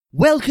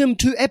Welcome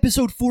to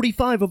episode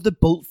 45 of the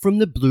Bolt from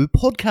the Blue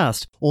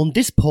podcast. On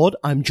this pod,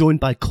 I'm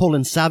joined by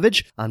Colin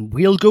Savage, and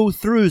we'll go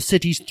through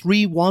City's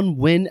 3-1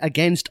 win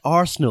against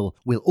Arsenal.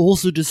 We'll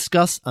also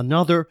discuss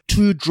another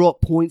 2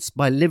 drop points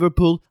by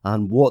Liverpool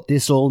and what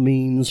this all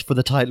means for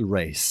the title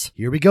race.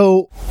 Here we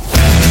go. Manchester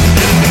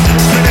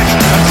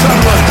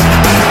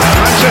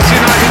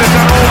United have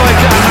done all they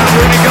can. That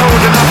really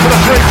goes enough for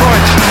the 3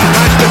 points.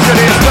 Manchester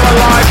City is still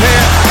alive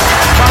here.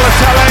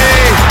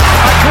 Balotelli,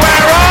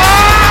 Aguero!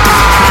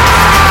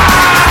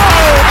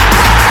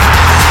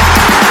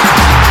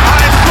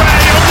 I swear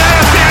you'll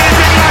never see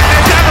anything like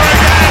this ever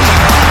again.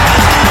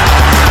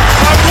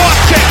 And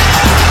watch it,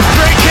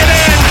 drink it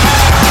in.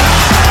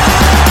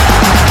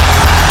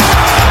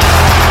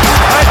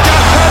 I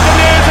just heard the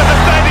news at the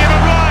Stadium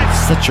of Light.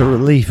 Such a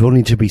relief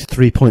only to be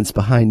 3 points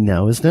behind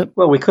now, isn't it?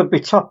 Well, we could be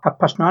top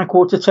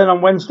 9:30, 10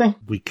 on Wednesday.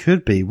 We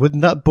could be.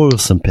 Wouldn't that boil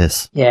some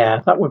piss?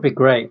 Yeah, that would be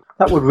great.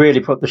 That would really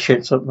put the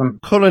shits up them.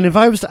 Colin, if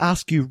I was to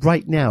ask you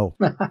right now,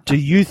 do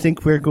you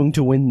think we're going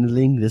to win the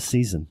league this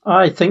season?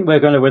 I think we're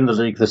going to win the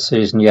league this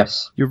season,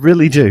 yes. You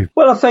really do?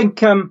 Well, I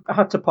think I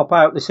had to pop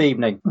out this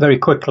evening very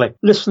quickly,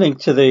 listening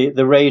to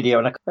the radio,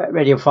 and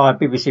Radio 5,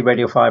 BBC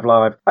Radio 5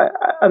 Live,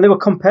 and they were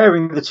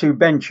comparing the two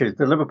benches,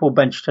 the Liverpool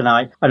bench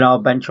tonight and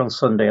our bench on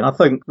Sunday, and I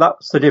think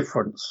that's the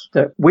difference,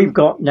 that we've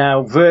got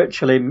now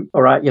virtually,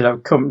 all right, you know,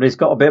 Company's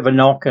got a bit of a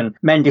knock and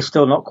Mendy's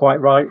still not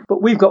quite right,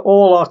 but we've got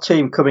all our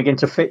team coming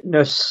into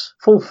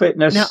full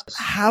fitness. Now,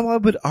 how I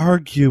would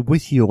argue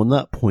with you on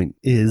that point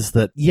is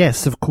that,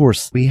 yes, of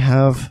course, we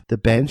have the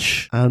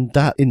bench, and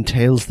that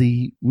entails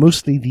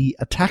mostly the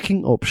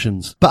attacking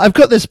options. But I've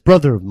got this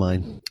brother of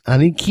mine,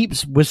 and he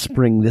keeps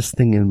whispering this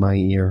thing in my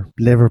ear.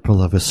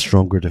 Liverpool have a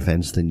stronger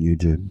defence than you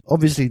do.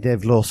 Obviously,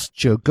 they've lost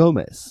Joe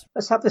Gomez.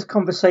 Let's have this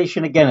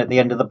conversation again at the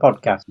end of the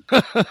podcast.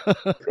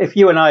 If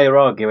you and I are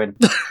arguing,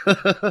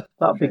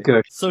 that'd be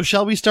good. So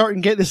shall we start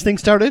and get this thing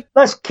started?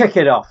 Let's kick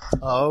it off.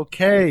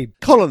 Okay.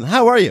 Colin,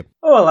 how are you?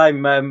 Well,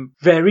 I'm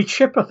very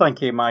chipper,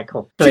 thank you,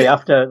 Michael.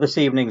 After this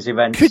evening's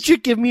event. Could you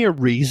give me a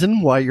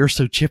reason why you're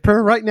so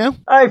chipper right now?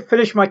 I've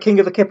finished my King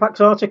of the Kipax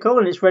article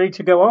and it's ready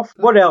to go off.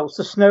 What else?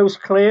 The snow's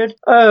cleared.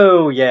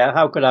 Oh, yeah,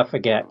 how could I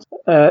forget?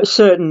 A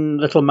certain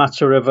little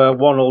matter of a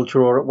 1-1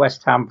 draw at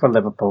West Ham for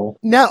Liverpool.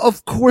 Now,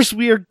 of course,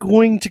 we are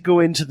going to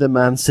go into the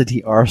Man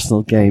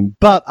City-Arsenal game,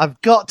 but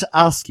I've got to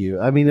ask you,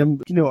 I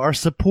mean, our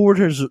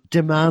supporters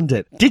demand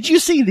it. Did you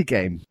see the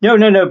game?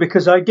 No,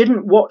 because I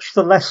didn't watch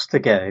the Leicester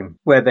game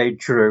where they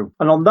drew.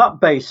 And on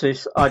that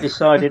basis, I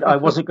decided I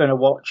wasn't going to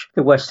watch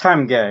the West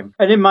Ham game.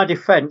 And in my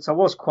defence, I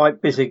was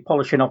quite busy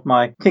polishing off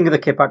my King of the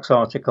Kipax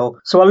article.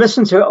 So I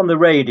listened to it on the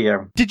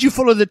radio. Did you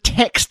follow the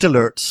text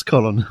alerts,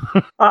 Colin?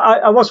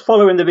 I was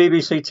following the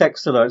BBC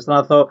text alerts, and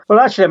I thought, well,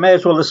 actually, I may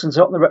as well listen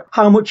to it on the radio.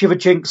 How much of a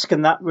jinx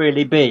can that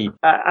really be?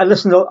 I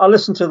listened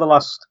to the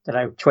last,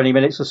 20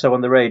 minutes or so on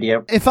the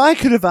radio. If I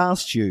could have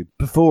asked you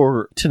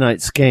before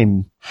tonight's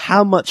game,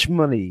 how much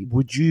money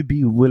would you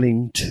be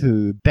willing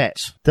to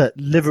bet that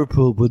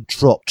Liverpool would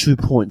drop 2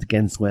 points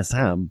against West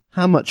Ham?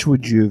 How much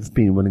would you have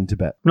been willing to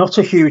bet? Not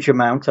a huge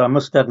amount, I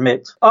must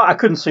admit. I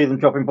couldn't see them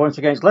dropping points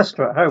against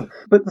Leicester at home.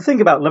 But the thing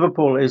about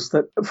Liverpool is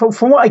that,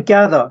 from what I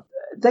gather,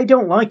 they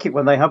don't like it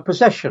when they have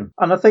possession.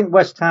 And I think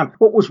West Ham,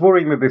 what was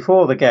worrying me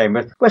before the game,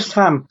 West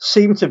Ham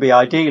seem to be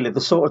ideally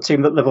the sort of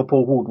team that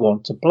Liverpool would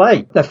want to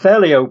play. They're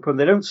fairly open.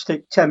 They don't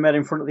stick 10 men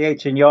in front of the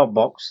 18-yard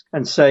box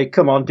and say,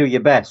 come on, do your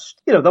best.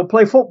 They'll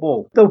play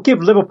football. They'll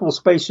give Liverpool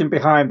space in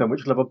behind them,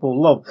 which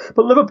Liverpool love.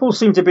 But Liverpool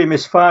seem to be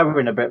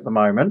misfiring a bit at the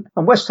moment.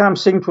 And West Ham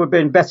seem to have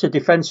been better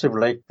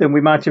defensively than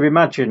we might have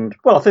imagined.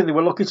 Well, I think they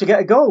were lucky to get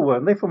a goal,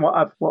 weren't they, from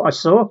what I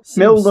saw?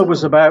 Milner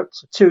was about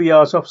 2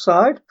 yards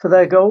offside for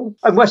their goal.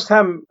 And West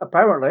Ham,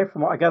 apparently,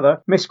 from what I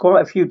gather, missed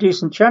quite a few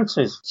decent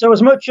chances. So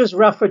as much as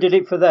Rafa did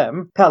it for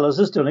them, Pellers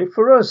has done it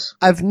for us.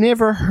 I've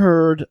never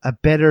heard a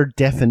better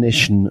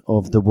definition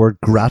of the word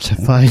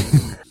gratifying.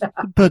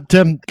 But,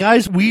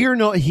 guys, we are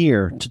not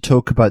here to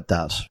talk about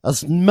that.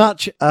 As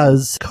much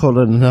as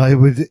Colin and I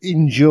would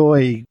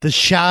enjoy the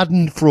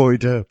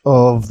schadenfreude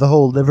of the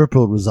whole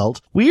Liverpool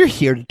result, we are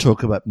here to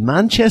talk about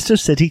Manchester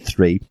City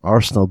 3,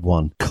 Arsenal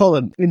 1.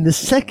 Colin, in the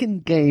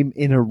second game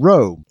in a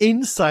row,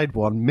 inside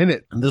 1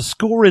 minute, and the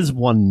score is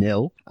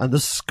 1-0, and the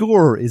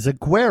scorer is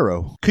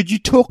Aguero. Could you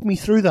talk me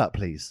through that,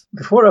 please?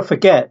 Before I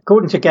forget,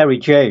 according to Gary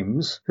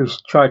James,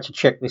 who's tried to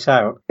check this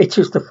out, it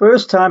is the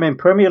first time in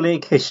Premier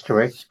League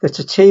history that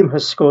a team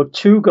has scored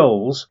 2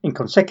 goals in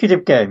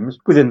consecutive games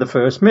within the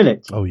first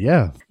minute. Oh,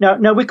 yeah.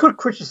 Now we could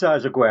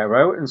criticise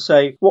Aguero and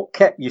say, what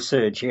kept you,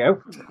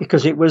 Sergio?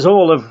 Because it was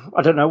all of,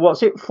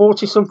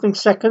 40-something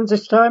seconds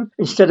this time,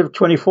 instead of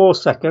 24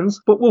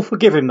 seconds. But we'll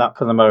forgive him that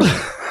for the moment.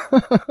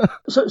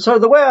 So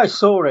the way I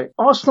saw it,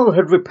 Arsenal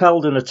had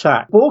repelled an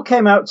attack. Ball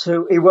came out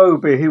to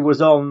Iwobi, who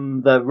was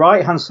on the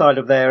right-hand side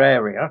of their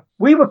area.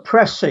 We were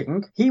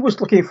pressing. He was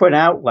looking for an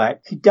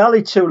outlet. He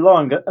dallied too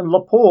long, and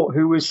Laporte,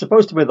 who was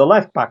supposed to be the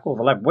left back or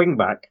the left wing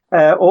back,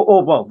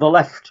 the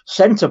left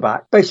centre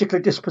back, basically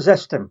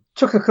dispossessed him.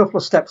 Took a couple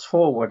of steps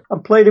forward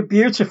and played a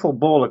beautiful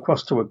ball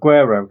across to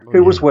Aguero,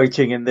 who was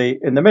waiting in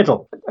the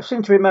middle. I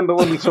seem to remember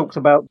when we talked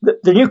about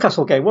the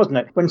Newcastle game, wasn't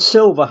it? When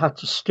Silva had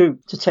to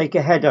stoop to take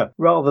a header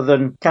rather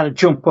than kind of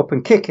jump up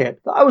and kick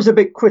it. I was a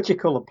bit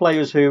critical of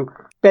players who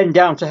bend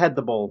down to head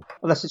the ball,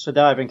 unless it's a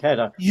diving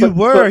header. You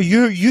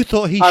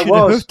thought he should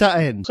have hooked that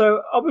in.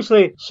 So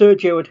obviously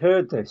Sergio had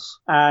heard this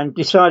and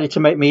decided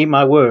to make me eat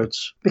my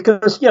words,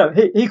 because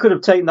he could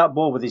have taken that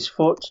ball with his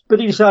foot,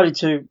 but he decided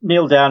to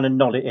kneel down and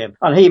nod it in,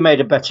 and he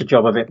made a better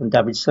job of it than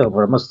David Silva,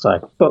 I must say.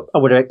 But I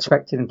would have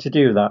expected him to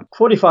do that.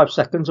 45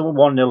 seconds and we're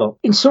 1-0 up.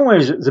 In some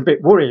ways it's a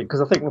bit worrying,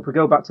 because I think if we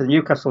go back to the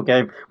Newcastle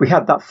game, we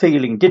had that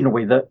feeling, didn't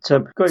we, that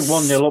going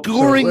 1-0 up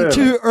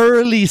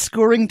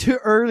scoring too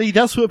early,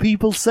 that's what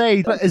people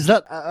say. Is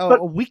that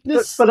a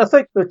weakness? But I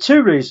think there are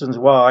two reasons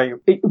why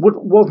it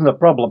wasn't a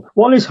problem.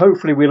 One is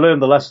hopefully we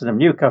learned the lesson of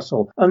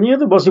Newcastle, and the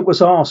other was it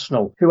was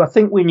Arsenal, who I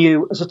think we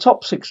knew, as a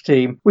top six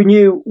team, we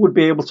knew would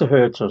be able to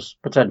hurt us,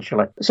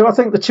 potentially. So I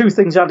think the two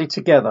things added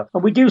together,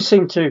 and we do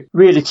seem to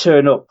really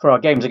turn up for our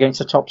games against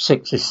the top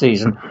six this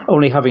season,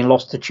 only having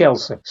lost to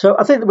Chelsea. So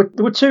I think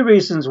there were two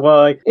reasons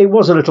why it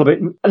was a little bit,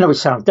 I know it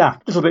sounds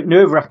daft, a little bit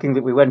nerve-wracking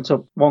that we went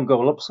up one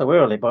goal up so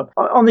early, but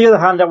on the other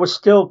hand, I was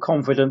still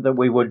confident that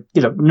we would,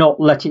 not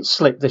let it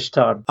slip this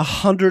time.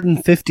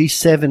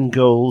 157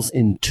 goals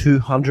in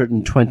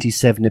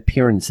 227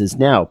 appearances.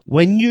 Now,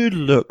 when you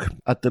look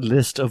at the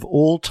list of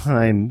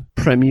all-time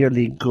Premier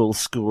League goal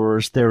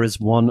scorers, there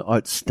is one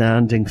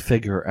outstanding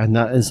figure, and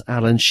that is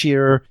Alan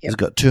Shearer. He's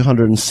got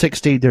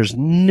 260. There's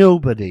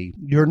nobody.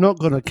 You're not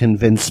going to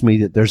convince me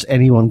that there's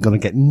anyone going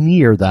to get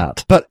near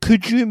that. But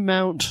could you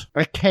mount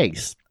a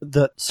case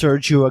that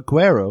Sergio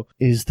Aguero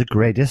is the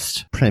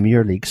greatest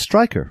Premier League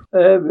striker?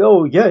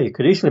 You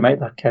could easily make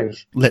that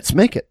case. Let's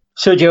make it.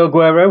 Sergio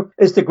Aguero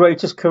is the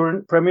greatest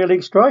current Premier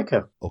League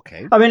striker.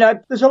 Okay. I mean,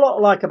 there's a lot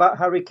to like about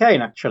Harry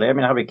Kane, actually. I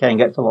mean, Harry Kane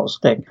gets a lot of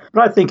stick,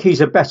 but I think he's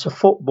a better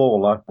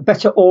footballer, a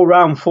better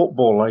all-round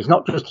footballer. He's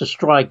not just a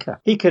striker.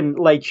 He can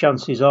lay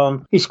chances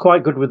on. He's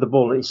quite good with the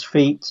ball at his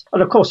feet.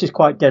 And, of course, he's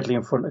quite deadly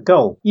in front of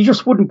goal. You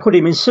just wouldn't put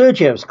him in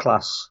Sergio's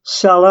class.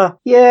 Salah,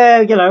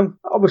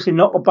 obviously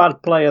not a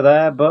bad player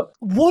there, but...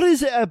 What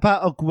is it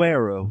about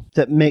Aguero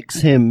that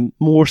makes him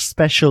more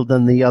special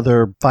than the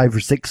other 5 or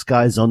 6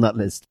 guys on that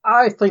list?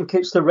 I think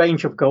it's the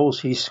range of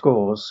goals he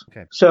scores.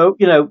 Okay. So,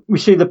 we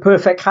see the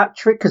perfect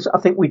hat-trick, because I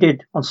think we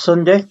did on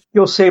Sunday.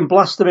 You'll see him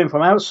blast them in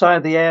from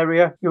outside the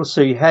area. You'll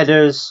see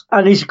headers.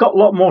 And he's got a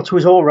lot more to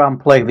his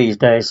all-round play these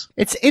days.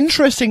 It's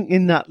interesting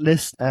in that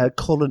list,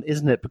 Colin,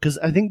 isn't it? Because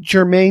I think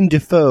Jermaine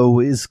Defoe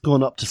is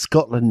going up to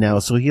Scotland now,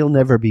 so he'll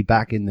never be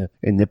back in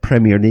the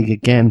Premier League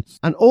again.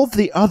 And of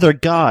the other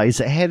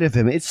guys ahead of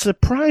him, it's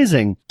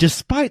surprising.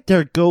 Despite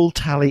their goal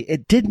tally,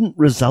 it didn't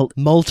result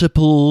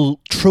multiple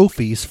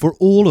trophies for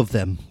all of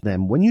them.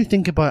 When you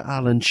think about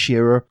Alan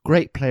Shearer,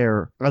 great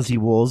player as he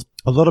was,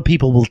 a lot of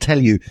people will tell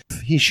you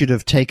he should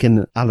have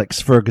taken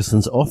Alex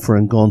Ferguson's offer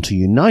and gone to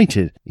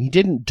United. He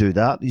didn't do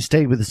that. He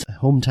stayed with his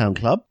hometown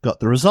club, got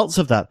the results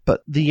of that.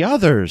 But the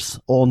others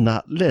on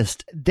that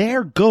list,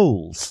 their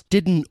goals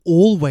didn't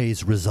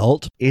always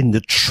result in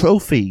the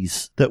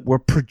trophies that were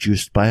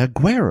produced by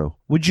Aguero.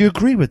 Would you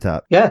agree with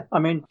that? Yeah, I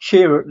mean,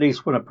 Shearer at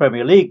least won a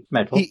Premier League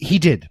medal. He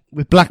did,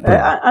 with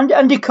Blackburn. And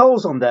Andy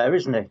Cole's on there,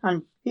 isn't he?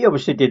 And he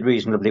obviously did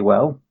reasonably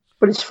well.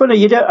 But it's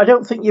funny, I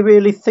don't think you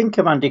really think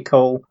of Andy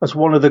Cole as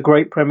one of the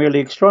great Premier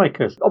League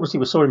strikers. Obviously,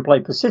 we saw him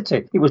play for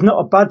City. He was not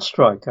a bad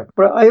striker.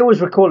 But I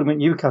always recall him at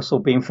Newcastle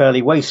being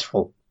fairly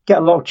wasteful. Get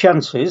a lot of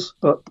chances,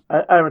 but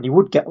he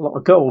would get a lot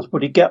of goals,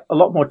 but he'd get a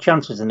lot more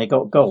chances than he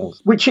got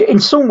goals. Which in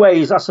some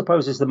ways, I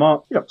suppose, is the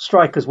mark.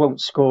 Strikers won't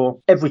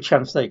score every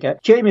chance they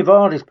get. Jamie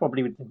Vardy is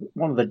probably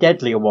one of the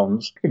deadlier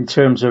ones in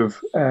terms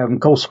of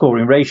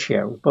goal-scoring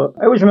ratio, but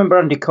I always remember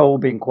Andy Cole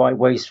being quite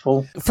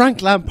wasteful.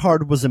 Frank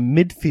Lampard was a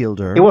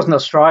midfielder. He wasn't a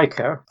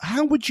striker.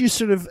 How would you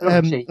sort of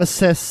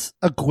assess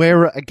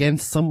Aguero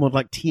against someone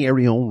like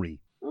Thierry Henry?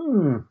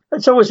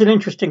 It's always an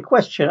interesting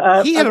question.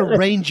 He had a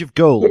range of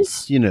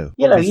goals,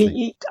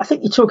 I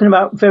think you're talking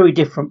about very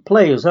different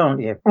players,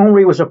 aren't you?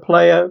 Henry was a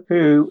player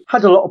who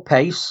had a lot of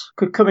pace,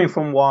 could come in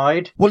from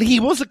wide. Well, he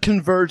was a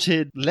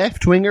converted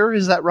left winger,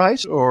 is that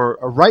right? Or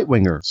a right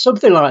winger?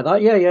 Something like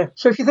that, yeah.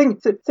 So if you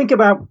think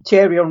about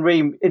Thierry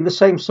Henry in the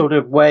same sort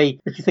of way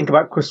as you think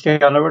about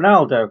Cristiano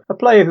Ronaldo, a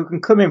player who can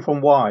come in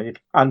from wide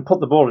and put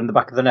the ball in the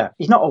back of the net.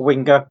 He's not a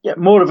winger,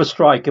 more of a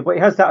striker, but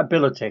he has that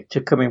ability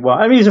to come in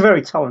wide. I mean, he's a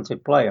very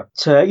talented player.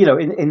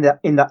 in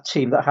that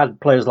team that had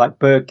players like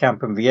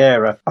Bergkamp and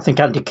Vieira, I think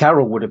Andy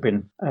Carroll would have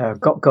been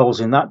got goals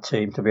in that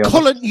team, to be honest.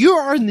 Colin, you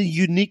are in the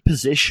unique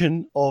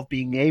position of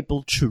being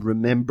able to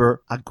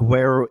remember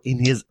Aguero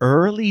in his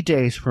early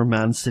days for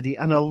Man City,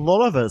 and a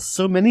lot of us,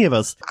 so many of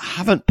us,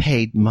 haven't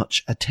paid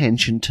much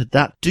attention to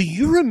that. Do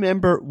you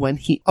remember when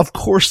of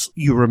course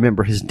you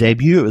remember his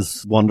debut, it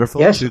was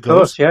wonderful. Yes, 2 of goals.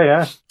 course,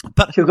 yeah.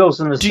 But 2 goals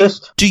and an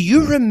assist. Do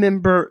you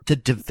remember the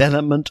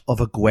development of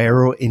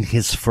Aguero in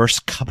his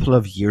first couple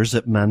of years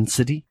at Man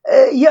City?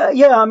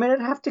 Yeah. I mean, I'd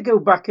have to go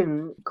back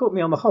and caught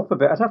me on the hop a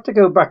bit. I'd have to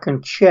go back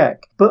and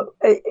check. But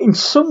in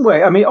some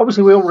way, I mean,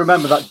 obviously we all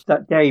remember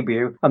that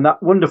debut and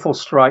that wonderful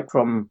strike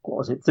from,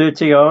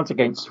 30 yards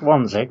against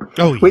Swansea.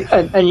 Oh,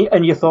 yeah.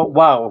 And you thought,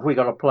 wow, have we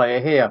got a player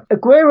here?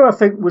 Aguero, I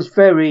think, was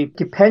very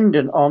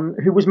dependent on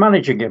who was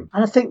managing him.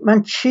 And I think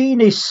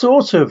Mancini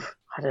sort of,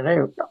 I don't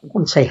know, I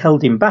wouldn't say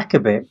held him back a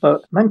bit,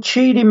 but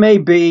Mancini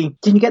maybe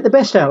didn't get the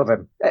best out of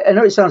him. I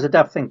know it sounds a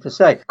daft thing to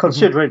say,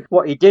 considering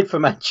what he did for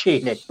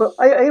Mancini, but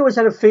I always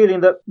had a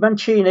feeling that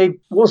Mancini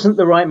wasn't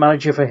the right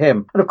manager for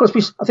him. And of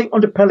course, I think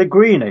under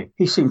Pellegrini,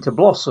 he seemed to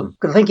blossom.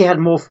 Because I think he had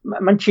more,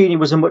 Mancini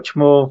was a much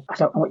more, I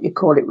don't know what you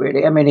call it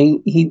really. I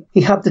mean,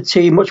 he had the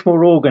team much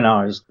more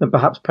organised than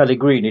perhaps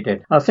Pellegrini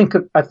did. And I think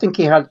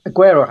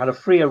Aguero had a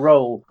freer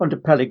role under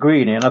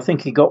Pellegrini, and I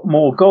think he got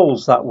more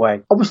goals that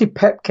way. Obviously,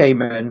 Pep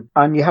came in,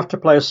 and you have to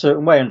play a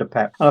certain way under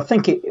Pep. And I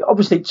think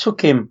it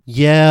took him...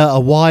 Yeah, a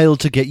while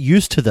to get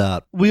used to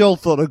that. We all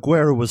thought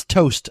Aguero was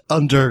toast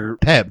under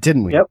Pep,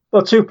 didn't we? Yep.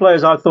 Well, 2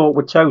 players I thought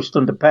were toast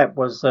under Pep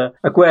was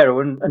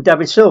Aguero and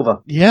David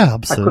Silva. Yeah,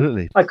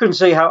 absolutely. I couldn't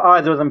see how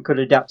either of them could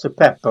adapt to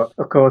Pep, but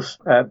of course,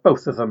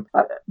 both of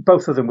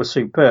them were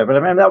superb. And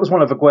I mean, that was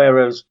one of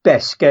Aguero's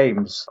best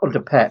games under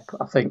Pep,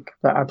 I think,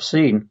 that I've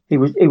seen. He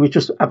was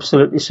just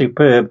absolutely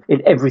superb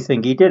in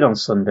everything he did on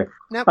Sunday.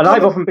 Now, and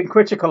I've often been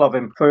critical of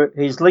him for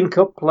his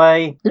link-up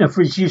play,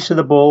 for his use of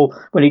the ball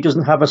when he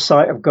doesn't have a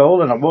sight of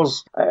goal.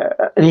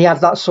 And he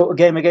had that sort of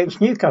game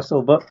against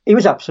Newcastle, but he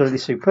was absolutely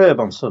superb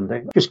on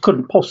Sunday. Just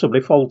couldn't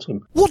possibly fault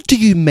him. What do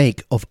you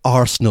make of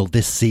Arsenal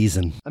this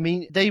season? I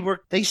mean,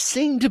 they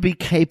seem to be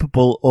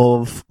capable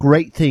of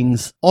great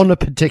things on a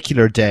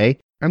particular day,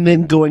 and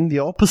then going the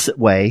opposite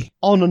way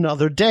on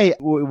another day.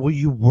 Were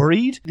you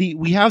worried?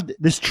 We have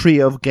this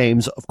trio of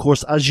games, of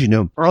course, as you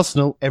know,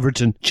 Arsenal,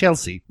 Everton,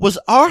 Chelsea. Was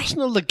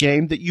Arsenal the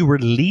game that you were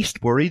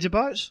least worried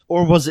about?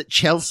 Or was it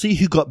Chelsea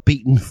who got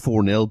beaten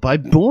 4-0 by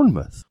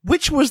Bournemouth?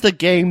 Which was the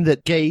game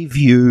that gave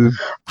you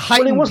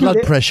heightened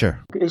blood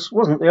pressure? It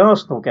wasn't the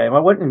Arsenal game.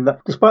 I went in that,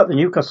 despite the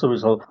Newcastle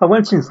result, I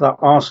went into that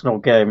Arsenal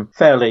game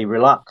fairly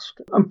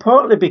relaxed. And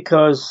partly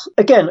because,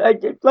 again,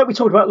 like we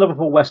talked about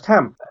Liverpool, West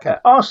Ham,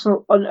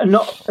 Arsenal are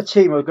not a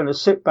team who are going to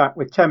sit back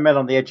with 10 men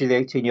on the edge of the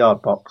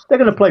 18-yard box. They're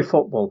going to play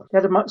football. They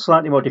had a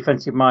slightly more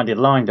defensive-minded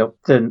lineup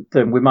than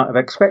we might have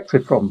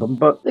expected from them,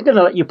 but they're going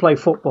to let you play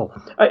football.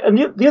 And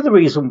the other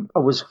reason I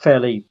was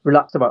fairly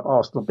relaxed about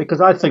Arsenal,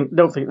 because I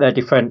don't think their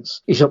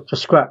defence is up to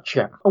scratch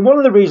yet. And one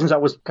of the reasons I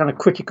was kind of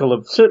critical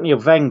of, certainly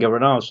of Wenger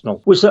and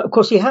Arsenal, was that, of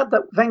course, he had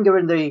that Wenger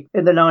in the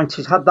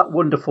 90s, had that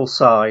wonderful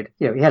side.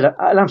 He had an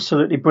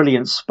absolutely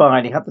brilliant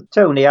spine. He had the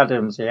Tony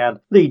Adams, he had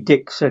Lee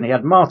Dixon, he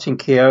had Martin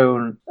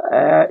Keown,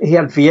 he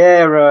had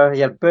Vieira,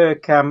 he had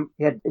Bergkamp,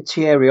 he had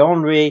Thierry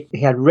Henry,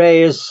 he had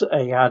Reyes,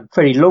 he had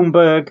Freddie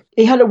Ljungberg.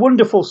 He had a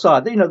wonderful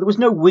side. There was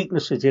no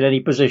weaknesses in any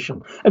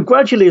position. And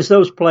gradually, as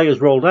those players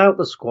rolled out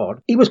the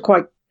squad, he was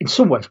in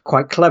some ways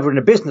quite clever in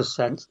a business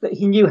sense, that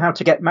he knew how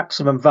to get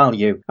maximum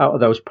value out of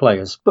those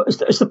players. But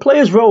as the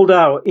players rolled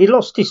out, he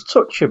lost his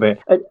touch a bit.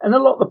 And a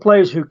lot of the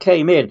players who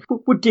came in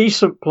were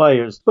decent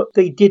players, but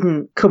they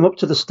didn't come up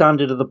to the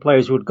standard of the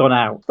players who had gone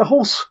out. The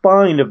whole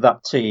spine of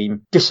that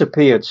team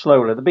disappeared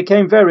slowly. They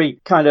became very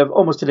kind of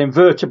almost an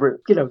invertebrate.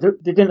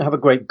 They didn't have a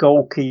great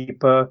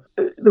goalkeeper.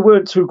 There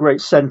weren't 2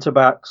 great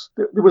centre-backs.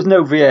 There was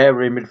no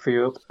Vieira in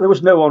midfield. There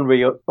was no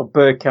Henry or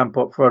Bergkamp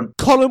up front.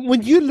 Colin,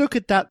 when you look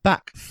at that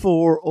back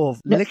four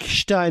of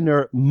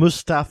Lichtsteiner,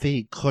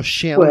 Mustafi,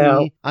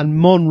 Koscielny and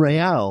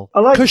Monreal,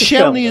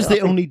 Koscielny is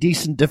the only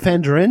decent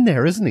defender in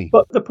there, isn't he?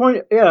 But the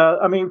point,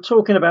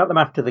 talking about them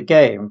after the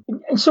game,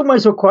 in some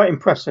ways they're quite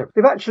impressive.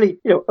 They've actually,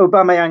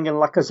 Aubameyang and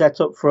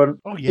Lacazette up front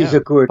is a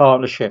good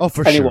partnership. Oh,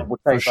 for Anyone would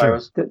take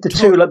those.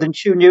 The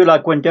two new,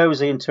 like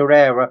Guendouzi and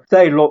Torreira,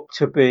 they look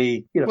to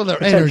be,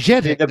 they're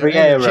energetic. The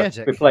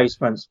Vieira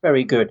replacements,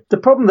 very good. The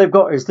problem they've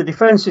got is the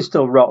defence is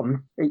still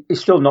rotten. It's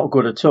still not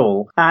good at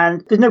all.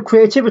 And there's no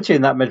creativity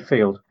in that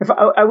midfield.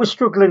 I was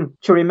struggling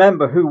to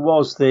remember who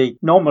was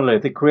normally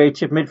the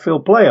creative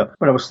midfield player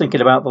when I was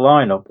thinking about the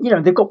lineup.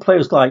 They've got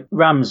players like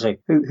Ramsey,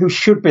 who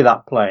should be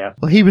that player.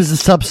 Well, he was a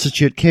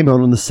substitute, came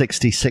on the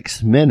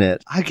 66th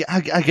minute.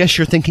 I guess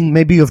you're thinking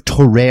maybe of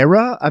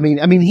Torreira? I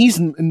mean, he's...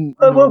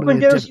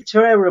 Guendouzi and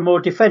Torreira are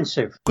more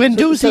defensive.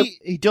 Guendouzi,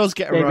 he does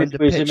get around the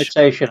pitch.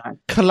 Imitation act.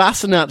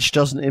 Kolasinac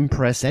doesn't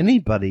impress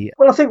anybody.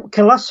 Well, I think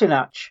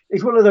Kolasinac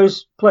is one of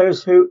those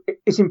players who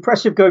is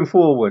impressive going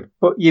forward,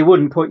 but you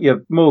wouldn't put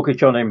your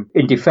mortgage on him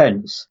in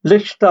defence.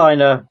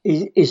 Lichtsteiner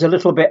is a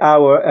little bit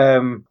our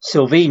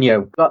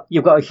Silvino, but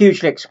you've got a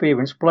hugely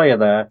experienced player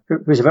there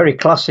who's a very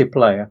classy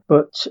player.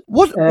 But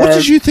what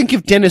did you think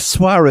of Denis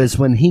Suarez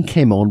when he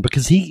came on?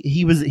 Because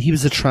he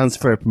was a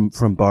transfer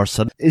from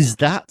Barca. Is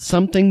that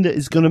something that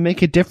is going to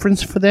make a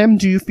difference for them,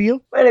 do you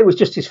feel? Well, it was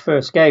just his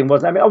first game,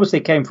 wasn't it? I mean, obviously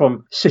he came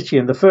from City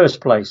in the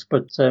first place,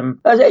 but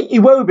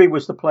Iwobi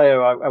was the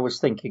player I was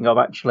thinking of,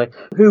 actually,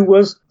 who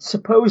was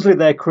supposedly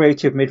their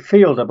creative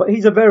midfielder. But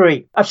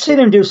I've seen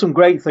him do some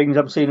great things,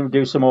 I've seen him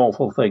do some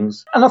awful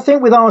things. And I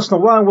think with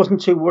Arsenal, why I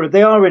wasn't too worried,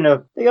 they are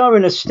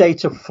in a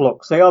state of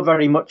flux. They are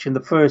very much in the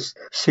first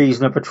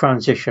season of a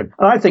transition.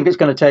 And I think it's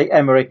going to take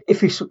Emery,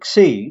 if he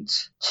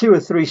succeeds, 2 or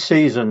 3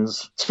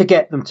 seasons to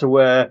get them to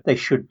where they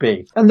should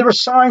be. And there are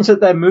signs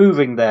that they're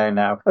moving there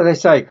now. As I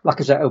say,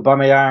 Lacazette,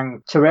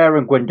 Aubameyang, Torreira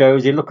and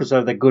Guendouzi look as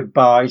though they're good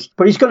buys.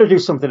 But he's got to do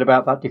something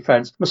about that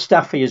defence.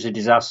 Mustafi is a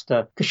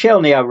disaster.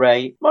 Koscielny,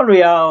 Aray.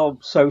 Monreal,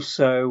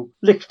 so-so.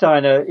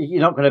 Lichtsteiner,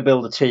 you're not going to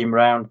build a team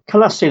round.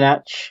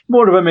 Kolasinac,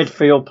 more of a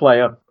midfield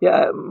player.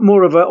 Yeah,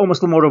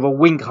 almost more of a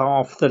wing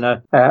half than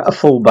a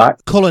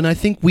full-back. Colin, I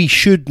think we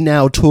should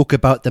now talk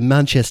about the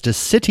Manchester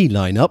City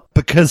lineup,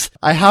 because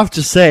I have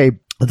to say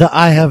that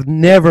I have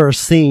never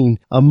seen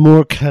a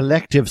more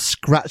collective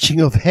scratching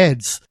of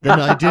heads than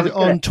I did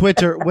on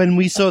Twitter when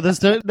we saw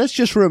this. Now, let's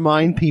just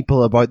remind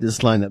people about this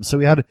lineup. So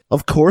we had,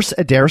 of course,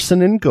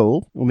 Ederson in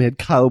goal, and we had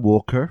Kyle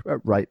Walker at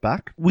right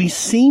back. We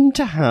seem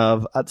to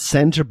have at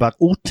centre back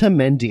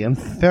Otamendi and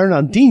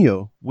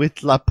Fernandinho,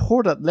 with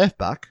Laporte at left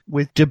back,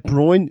 with De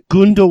Bruyne,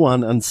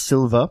 Gundogan and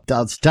Silva.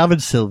 That's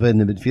David Silva in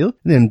the midfield.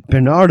 And then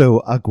Bernardo,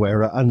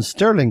 Aguero and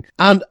Sterling.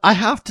 And I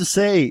have to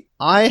say,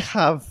 I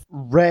have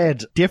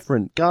read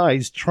different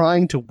guys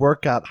trying to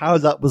work out how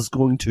that was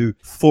going to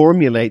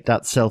formulate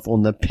that self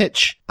on the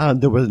pitch.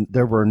 And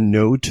there were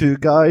no 2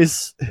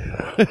 guys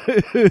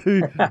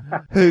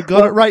who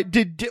got it right.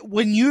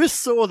 When you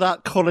saw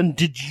that, Colin,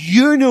 did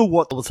you know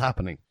what was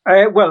happening?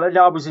 Well,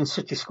 I was in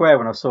City Square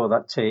when I saw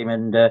that team,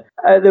 and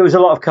there was a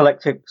lot of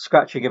collective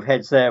scratching of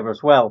heads there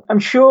as well. I'm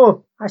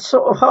sure I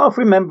sort of half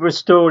remember a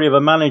story of a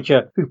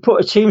manager who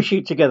put a team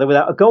sheet together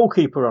without a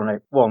goalkeeper on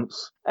it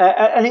once.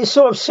 And it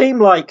sort of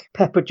seemed like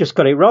Pep had just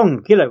got it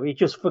wrong. He'd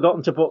just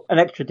forgotten to put an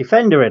extra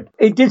defender in.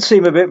 It did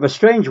seem a bit of a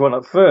strange one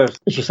at first.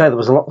 As you say, there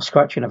was a lot of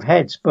scratching of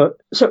heads. But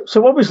so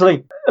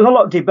obviously, and a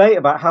lot of debate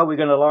about how we're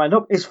going to line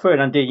up. Is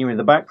Fernandinho in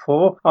the back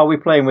 4? Are we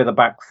playing with a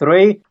back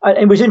 3? And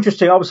it was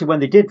interesting, obviously, when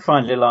they did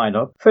finally line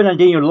up,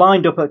 Fernandinho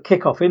lined up at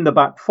kickoff in the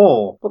back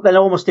 4, but then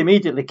almost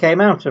immediately came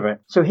out of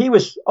it. So he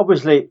was,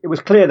 obviously, it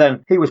was clear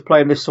then he was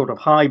playing this sort of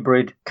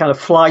hybrid kind of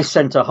fly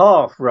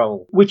centre-half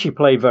role, which he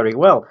played very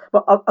well.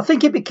 But I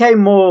think it became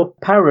more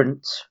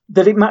apparent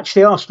that it matched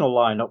the Arsenal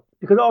lineup.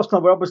 Because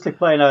Arsenal were obviously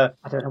playing I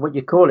don't know what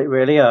you call it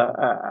really,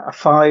 a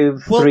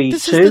 5-3-2. Well,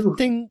 this is the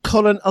thing,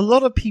 Colin. A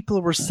lot of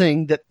people were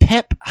saying that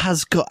Pep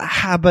has got a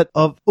habit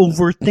of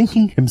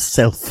overthinking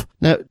himself.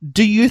 Now,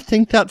 do you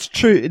think that's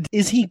true?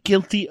 Is he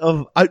guilty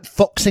of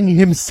outfoxing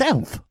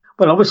himself?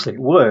 Well, obviously it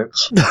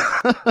worked.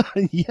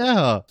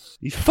 Yeah.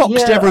 He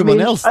foxed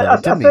everyone else there,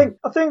 didn't he?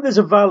 I think there's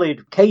a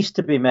valid case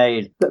to be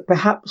made that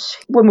perhaps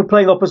when we're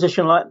playing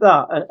opposition like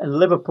that, and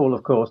Liverpool,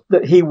 of course,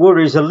 that he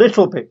worries a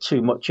little bit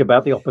too much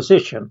about the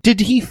opposition. Did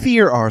he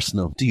fear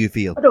Arsenal, do you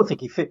feel? I don't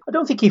think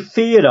he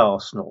feared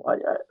Arsenal.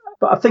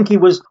 But I think he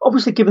was,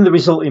 obviously given the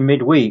result in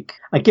midweek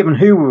and given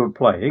who we were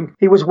playing,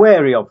 he was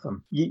wary of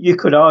them. You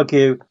could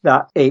argue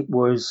that it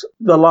was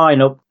the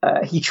lineup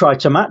he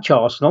tried to match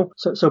Arsenal.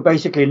 So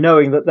basically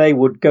knowing that they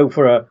would go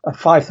for a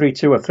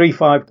 5-3-2 or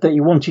 3-5, that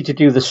he wanted to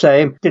do the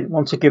same, didn't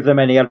want to give them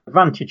any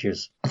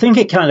advantages. I think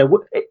it kind of,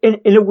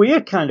 in a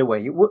weird kind of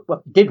way, it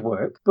did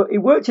work, but it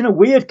worked in a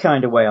weird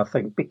kind of way, I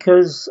think,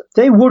 because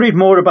they worried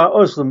more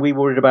about us than we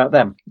worried about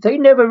them. They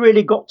never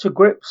really got to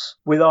grips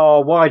with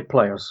our wide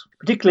players.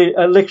 Particularly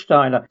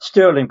Lichtsteiner.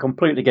 Sterling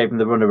completely gave him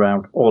the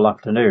runaround all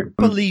afternoon.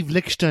 I believe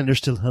Lichtsteiner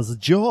still has a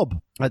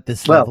job at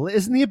this level.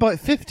 Isn't he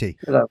about 50?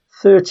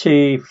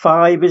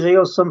 35, is he,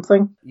 or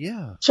something?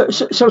 Yeah. So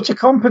to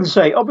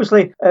compensate,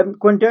 obviously,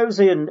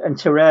 Guendouzi and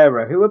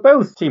Torreira, who were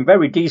both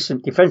very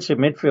decent defensive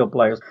midfield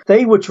players,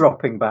 they were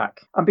dropping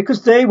back. And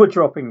because they were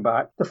dropping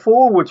back, the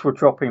forwards were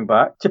dropping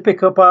back to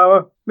pick up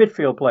our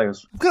midfield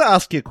players. I've got to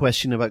ask you a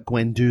question about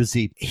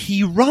Guendouzi.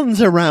 He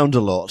runs around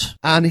a lot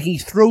and he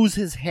throws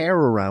his hair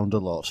around a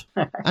lot.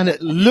 And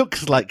it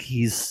looks like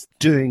he's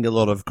doing a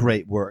lot of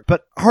great work.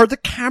 But are the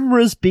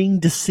cameras being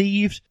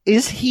deceived?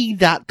 Is he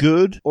that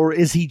good or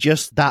is he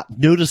just that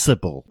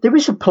noticeable? There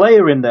is a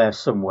player in there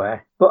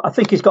somewhere. but I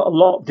think he's got a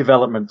lot of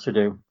development to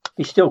do.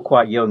 He's still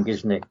quite young,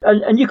 isn't he?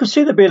 And you can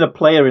see there being a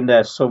player in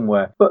there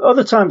somewhere. But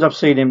other times I've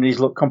seen him and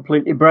he's looked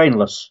completely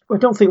brainless. I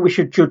don't think we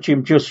should judge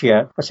him just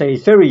yet. I say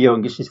he's very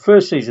young. It's his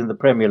first season in the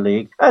Premier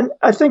League. And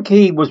I think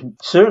he was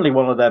certainly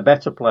one of their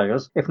better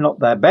players, if not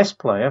their best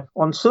player,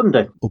 on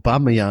Sunday.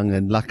 Aubameyang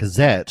and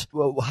Lacazette.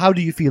 Well, how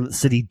do you feel that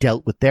City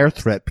dealt with their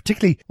threat?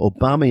 Particularly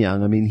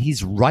Aubameyang. I mean,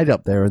 he's right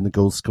up there in the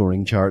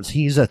goal-scoring charts.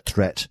 He's a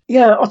threat.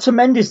 Yeah,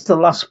 Otamendi's the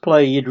last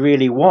player you'd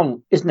really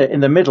want, isn't it, in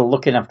the middle,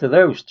 looking after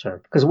those two?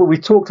 Because we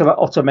talked about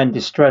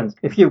Otamendi's strength.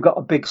 If you've got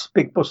a big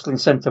bustling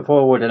centre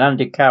forward and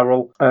Andy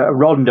Carroll,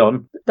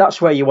 Rondon,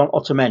 that's where you want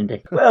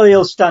Otamendi. Well,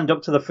 he'll stand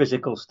up to the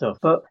physical stuff.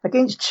 But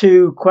against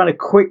two kind of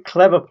quick,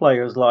 clever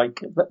players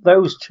like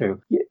those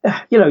two,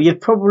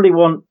 you'd probably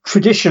want,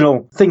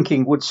 traditional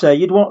thinking would say,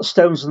 you'd want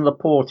Stones and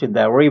Laporte in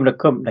there, or even a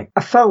Company.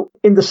 I felt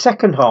in the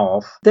second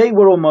half, they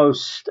were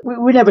almost,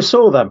 we never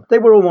saw them. They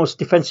were almost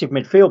defensive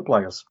midfield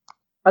players.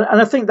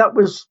 And I think that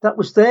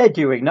was their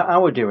doing, not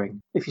our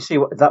doing, if you see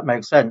if that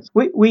makes sense.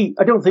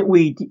 I don't think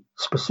we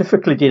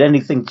specifically did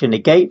anything to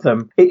negate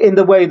them in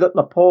the way that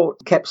Laporte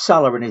kept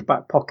Salah in his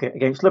back pocket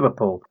against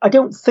Liverpool. I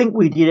don't think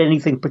we did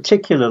anything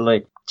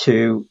particularly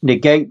to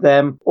negate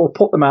them or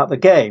put them out of the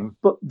game,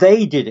 but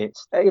they did it.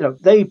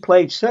 They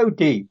played so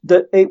deep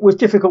that it was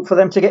difficult for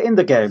them to get in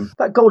the game.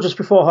 That goal just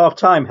before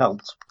half-time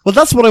helped. Well,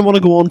 that's what I want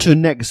to go on to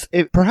next.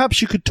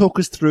 Perhaps you could talk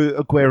us through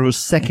Aguero's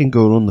second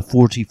goal on the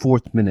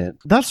 44th minute.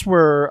 That's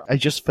where I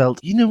just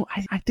felt,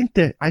 I think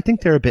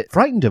they're a bit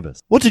frightened of us.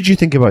 What did you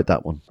think about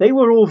that one? They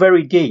were all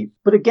very deep,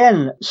 but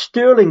again,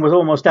 Sterling was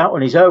almost out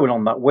on his own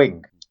on that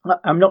wing.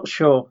 I'm not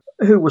sure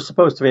who was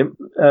supposed to be.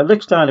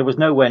 Lichtsteiner was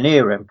nowhere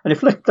near him. And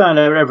if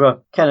Lichtsteiner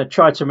ever kind of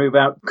tried to move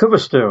out, cover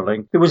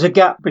Sterling, there was a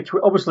gap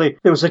between, obviously,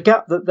 there was a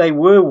gap that they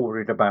were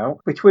worried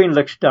about between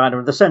Lichtsteiner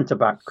and the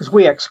centre-back, because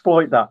we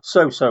exploit that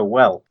so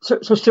well.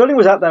 So Sterling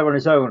was out there on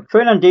his own.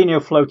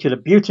 Fernandinho floated a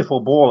beautiful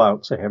ball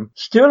out to him.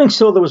 Sterling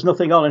saw there was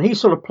nothing on, and he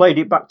sort of played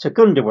it back to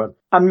Gundogan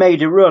and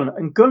made a run.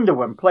 And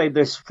Gundogan played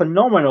this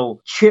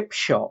phenomenal chip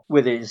shot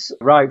with his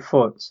right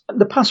foot.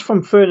 And the pass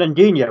from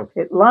Fernandinho,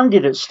 it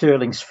landed at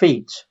Sterling's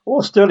feet.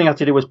 All Sterling had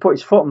to do was put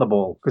his foot on the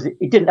ball, because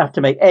he didn't have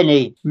to make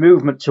any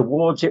movement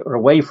towards it or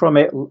away from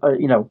it,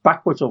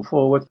 backwards or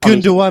forward.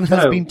 Gundogan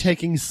has been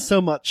taking so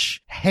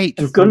much hate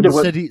from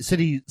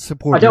City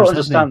supporters. I don't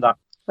understand that.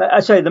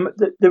 I say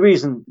the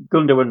reason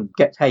Gundogan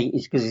gets hate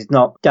is because he's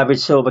not David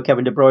Silva,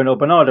 Kevin De Bruyne or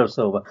Bernardo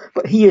Silva.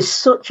 But he is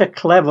such a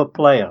clever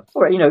player.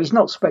 All right, he's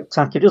not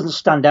spectacular. He doesn't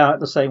stand out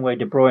the same way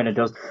De Bruyne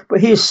does. But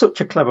he is such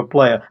a clever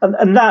player.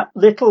 And that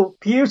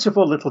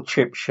beautiful little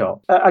chip shot.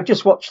 I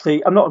just watched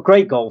I'm not a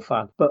great golf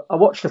fan, but I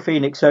watched the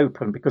Phoenix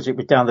Open because it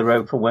was down the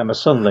road from where my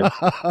son lives.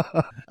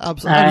 I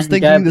was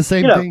thinking the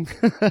same thing.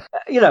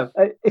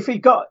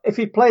 If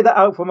he played that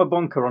out from a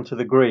bunker onto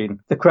the green,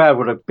 the crowd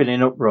would have been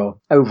in uproar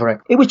over it.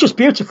 It was just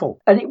beautiful.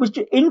 And it was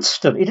just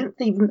instant. He didn't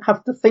even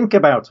have to think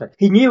about it.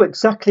 He knew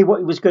exactly what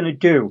he was going to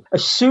do.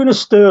 As soon as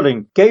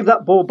Sterling gave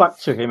that ball back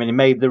to him and he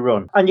made the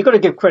run. And you've got to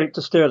give credit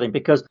to Sterling,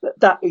 because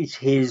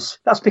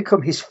that's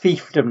become his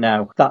fiefdom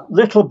now. That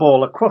little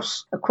ball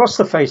across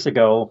the face of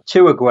goal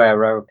to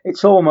Aguero.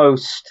 It's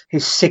almost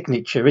his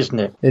signature, isn't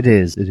it? It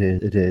is. And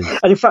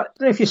in fact, I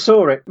don't know if you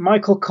saw it,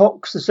 Michael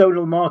Cox, the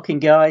zonal marking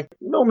guy,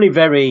 normally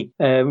very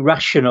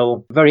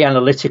rational, very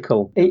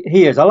analytical.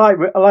 He is. I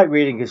like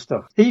reading his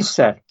stuff. He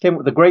came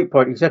up with a great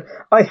point. He said,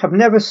 I have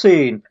never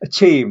seen a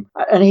team,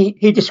 and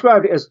he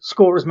described it as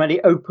score as many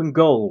open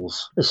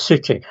goals as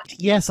City.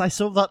 Yes, I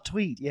saw that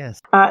tweet,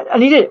 yes.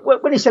 And he did.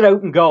 When he said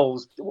open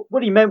goals,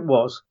 what he meant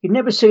was he'd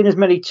never seen as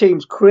many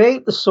teams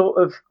create the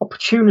sort of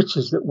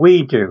opportunities that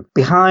we do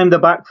behind the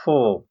back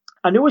four.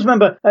 And I always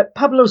remember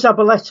Pablo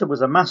Zabaleta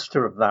was a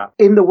master of that,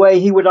 in the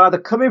way he would either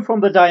come in from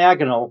the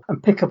diagonal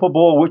and pick up a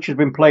ball which had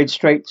been played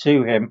straight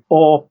to him,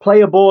 or play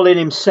a ball in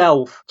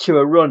himself to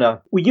a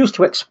runner. We used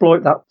to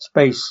exploit that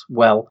space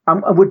well,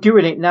 and we're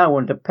doing it now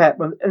under Pep.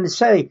 And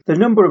say, the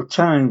number of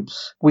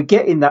times we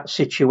get in that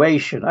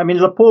situation. I mean,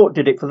 Laporte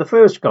did it for the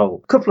first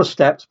goal. Couple of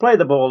steps, play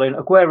the ball in,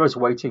 Aguero's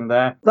waiting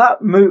there.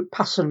 That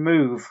pass and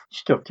move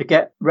stuff to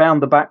get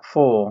round the back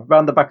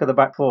of the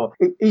back four,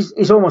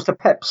 is almost a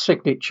Pep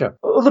signature.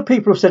 Other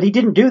people have said he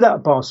didn't do that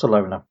at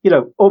Barcelona.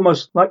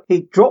 Almost like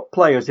he dropped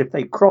players if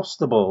they crossed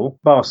the ball.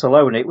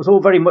 Barcelona, it was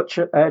all very much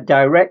a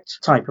direct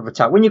type of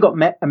attack. When you've got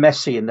a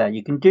Messi in there,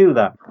 you can do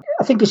that.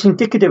 I think it's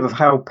indicative of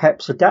how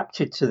Pep's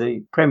adapted to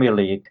the Premier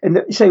League. And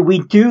say we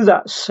do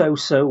that so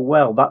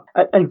well.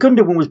 And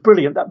Gundogan was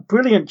brilliant. That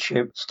brilliant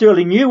chip.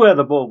 Sterling knew where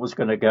the ball was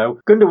going to go.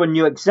 Gundogan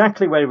knew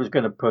exactly where he was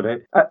going to put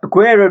it.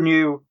 Aguero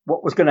knew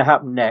what was going to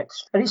happen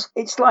next. And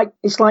it's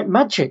like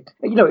magic.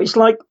 It's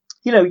like,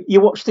 you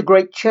watch the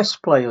great chess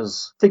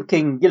players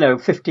thinking,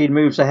 15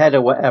 moves ahead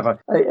or whatever.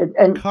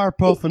 And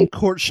Karpov and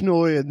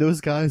Korchnoi and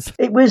those guys.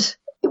 It was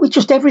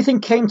just everything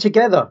came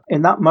together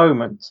in that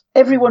moment.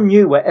 Everyone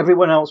knew where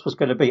everyone else was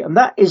going to be. And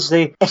that is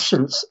the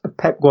essence of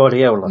Pep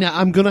Guardiola. Now,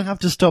 I'm going to have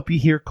to stop you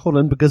here,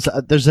 Colin, because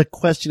there's a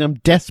question I'm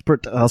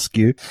desperate to ask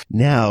you.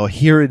 Now,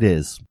 here it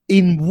is.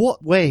 In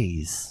what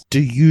ways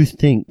do you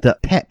think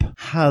that Pep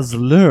has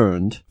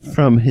learned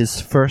from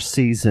his first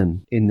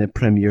season in the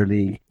Premier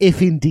League,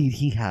 if indeed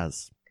he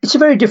has? It's a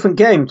very different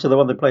game to the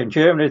one they play in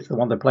Germany, to the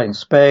one they play in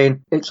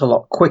Spain. It's a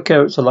lot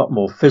quicker. It's a lot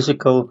more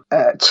physical.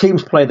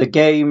 Teams play the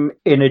game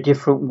in a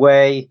different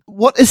way.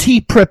 What is he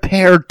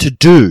prepared to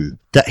do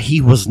that he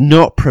was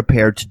not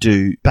prepared to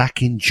do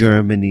back in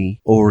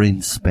Germany or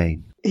in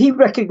Spain? He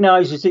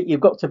recognises that you've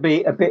got to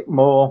be a bit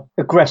more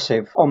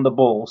aggressive on the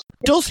balls.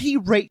 Does he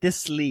rate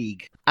this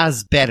league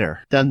as better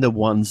than the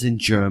ones in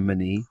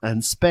Germany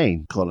and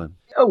Spain, Colin?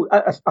 Oh,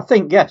 I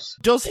think yes.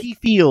 Does he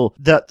feel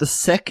that the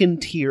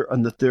second tier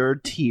and the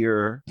third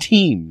tier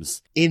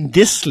teams in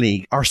this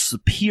league are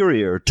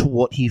superior to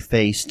what he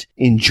faced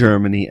in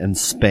Germany and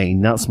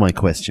Spain? That's my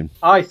question.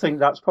 I think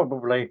that's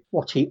probably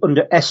what he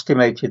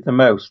underestimated the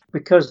most.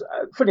 Because,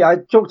 funny,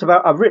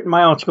 I've written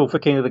my article for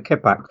King of the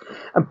Kipak,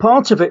 and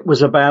part of it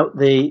was about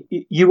the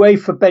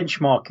UEFA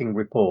benchmarking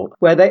report,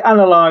 where they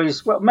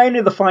analyse, well,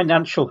 mainly the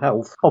financial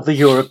health of the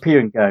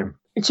European game.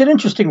 It's an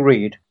interesting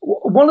read.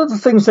 One of the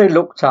things they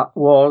looked at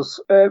was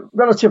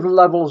relative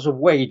levels of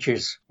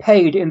wages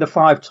paid in the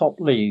 5 top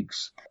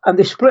leagues. And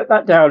they split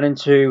that down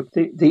into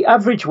the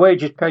average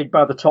wages paid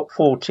by the top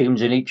 4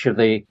 teams in each of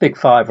the big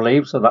 5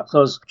 leagues. So that's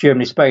us,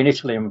 Germany, Spain,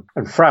 Italy and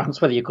France.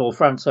 Whether you call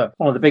France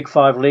one of the big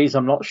 5 leagues,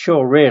 I'm not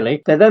sure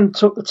really. They then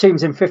took the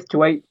teams in 5th to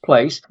 8th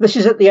place. This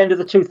is at the end of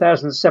the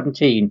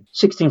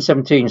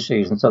 16-17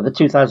 season, so the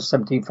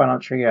 2017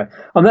 financial year.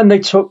 And then they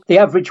took the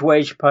average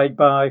wage paid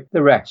by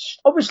the rest.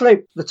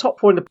 Obviously, the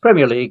top 4 in the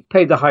Premier League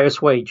paid the highest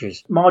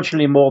wages,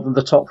 marginally more than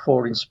the top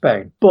 4 in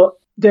Spain. But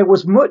there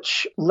was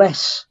much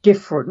less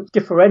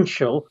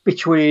differential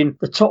between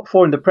the top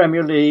 4 in the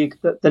Premier League,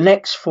 the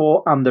next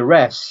 4 and the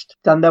rest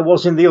than there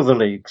was in the other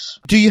leagues.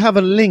 Do you have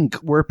a link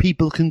where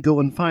people can go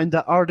and find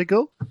that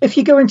article? If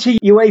you go into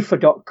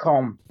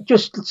UEFA.com,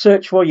 just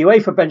search for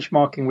UEFA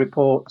Benchmarking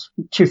Report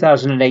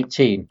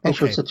 2018,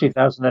 which was the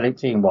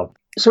 2018 one.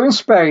 So in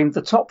Spain,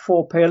 the top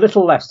 4 pay a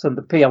little less than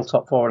the PL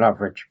top 4 on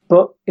average.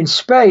 But in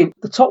Spain,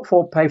 the top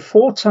 4 pay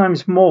 4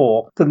 times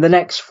more than the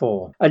next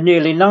 4 and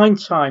nearly 9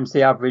 times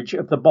the average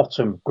of the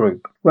bottom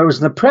group. Whereas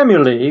in the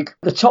Premier League,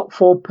 the top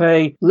 4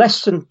 pay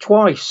less than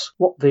twice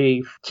what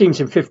the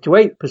teams in 5th to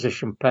 8th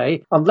position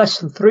pay and less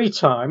than 3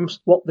 times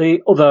what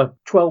the other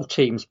 12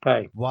 teams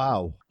pay.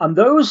 Wow. And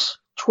those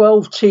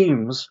 12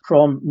 teams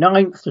from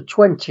 9th to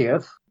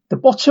 20th, the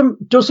bottom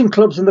dozen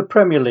clubs in the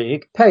Premier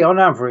League pay on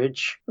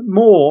average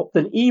more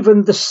than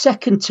even the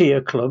second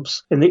tier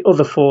clubs in the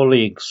other 4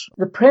 leagues.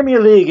 The Premier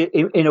League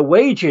in a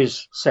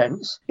wages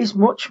sense is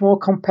much more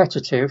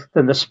competitive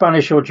than the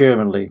Spanish or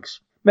German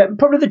leagues.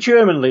 Probably the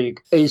German league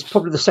is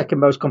probably the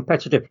second most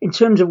competitive in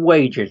terms of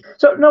wages.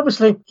 So, and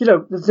obviously,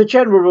 the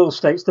general rule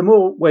states the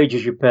more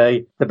wages you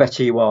pay, the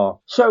better you are.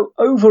 So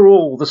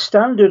overall, the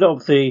standard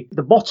of the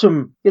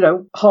bottom,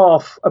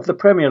 half of the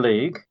Premier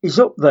League is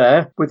up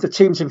there with the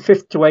teams in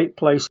 5th to 8th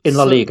place in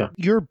La Liga.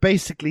 You're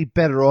basically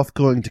better off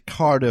going to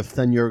Cardiff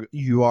than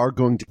you are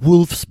going to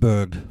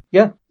Wolfsburg.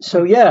 Yeah.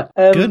 So, yeah.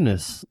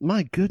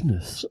 My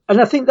goodness. And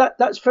I think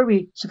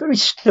it's a very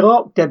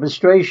stark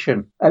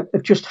demonstration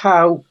of just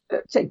how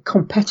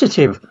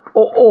competitive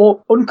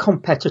or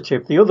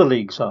uncompetitive the other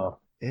leagues are.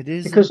 It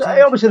is because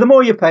obviously the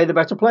more you pay, the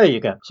better player you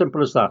get.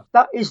 Simple as that.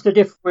 That is the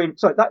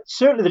difference. So that's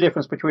certainly the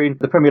difference between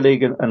the Premier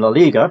League and La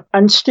Liga,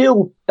 and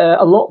still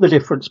a lot the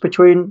difference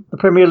between the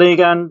Premier League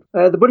and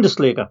the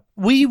Bundesliga.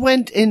 We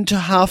went into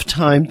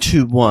half-time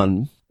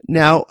 2-1.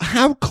 Now,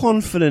 how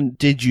confident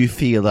did you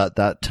feel at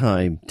that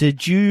time?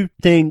 Did you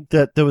think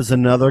that there was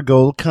another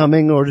goal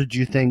coming, or did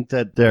you think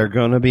that they're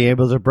going to be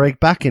able to break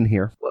back in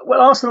here? Well,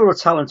 Arsenal are a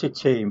talented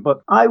team,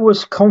 but I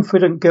was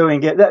confident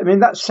going in. I mean,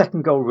 that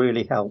second goal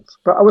really helped.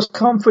 But I was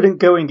confident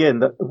going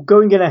in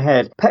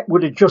ahead, Pep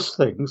would adjust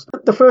things.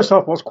 The first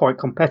half was quite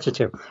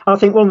competitive. I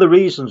think one of the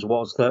reasons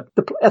was that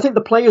I think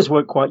the players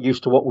weren't quite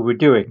used to what we were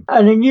doing.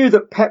 And he knew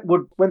that Pep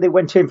would, when they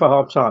went in for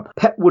half-time,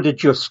 Pep would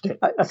adjust it.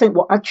 I think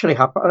what actually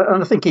happened,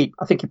 and I think he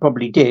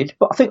probably did,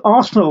 but I think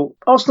Arsenal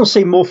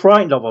seemed more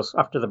frightened of us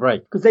after the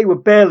break because they were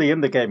barely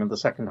in the game in the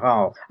second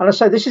half. And I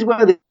say this is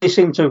where they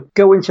seemed to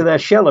go into their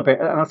shell a bit.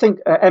 And I think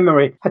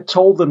Emery had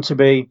told them to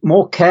be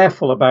more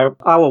careful about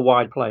our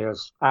wide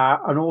players.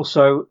 And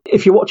also,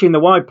 if you're watching the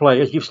wide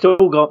players, you've still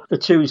got the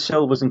 2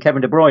 Silvers and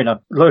Kevin De Bruyne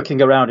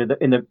lurking around in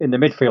the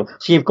midfield.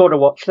 So you've got to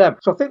watch them.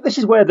 So I think this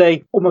is where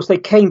they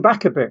came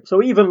back a bit.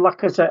 So even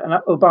Lacazette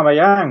and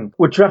Aubameyang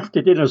were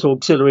drafted in as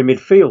auxiliary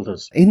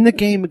midfielders. In the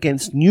game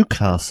against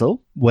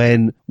Newcastle,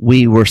 when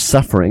we were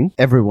suffering,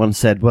 everyone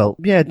said, well,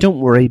 yeah, don't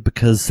worry,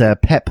 because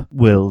Pep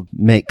will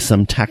make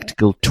some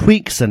tactical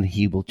tweaks and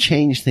he will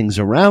change things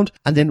around.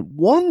 And then then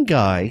one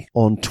guy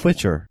on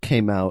Twitter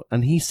came out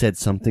and he said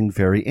something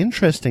very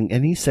interesting.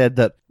 And he said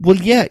that, well,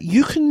 yeah,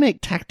 you can make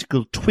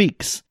tactical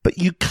tweaks, but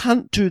you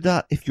can't do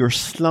that if you're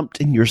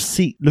slumped in your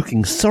seat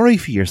looking sorry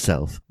for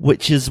yourself,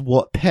 which is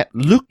what Pep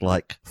looked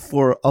like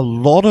for a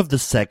lot of the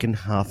second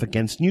half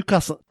against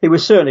Newcastle. He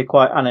was certainly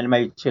quite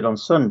animated on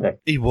Sunday.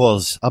 He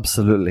was,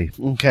 absolutely.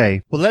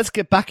 Okay, well, let's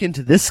get back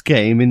into this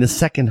game in the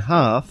second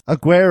half.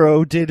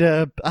 Aguero did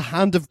a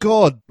hand of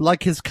God,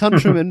 like his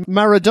countryman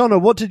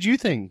Maradona. What did you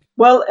think?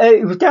 Well,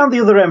 it was down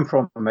the other end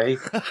from me.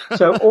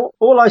 So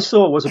all I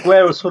saw was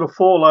Aguero sort of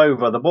fall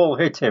over. The ball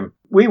hit him.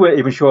 We weren't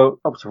even sure,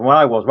 obviously from where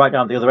I was, right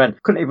down the other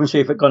end. Couldn't even see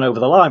if it had gone over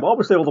the line. But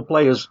obviously all the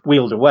players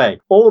wheeled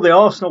away. All the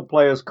Arsenal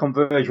players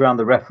converged around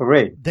the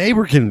referee. They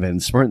were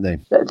convinced, weren't they?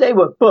 They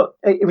were. But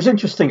it was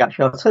interesting,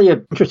 actually. I'll tell you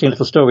an interesting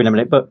little story in a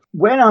minute. But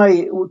when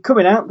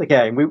coming out the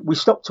game, we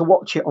stopped to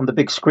watch it on the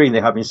big screen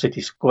they have in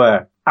City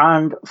Square.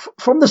 And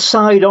from the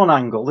side-on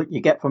angle that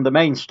you get from the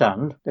main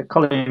stand, the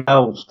Colin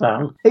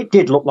stand, it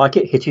did look like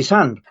it hit his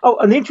hand. Oh,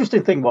 and the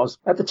interesting thing was,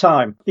 at the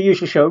time, they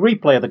usually show a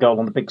replay of the goal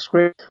on the big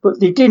screen, but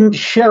they didn't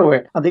show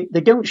it, and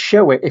they don't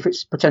show it if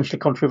it's potentially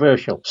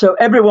controversial. So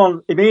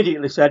everyone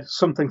immediately said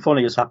something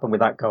funny has happened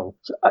with that goal.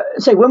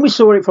 So when we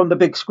saw it from the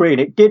big screen,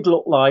 it did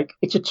look like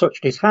it had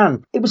touched his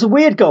hand. It was a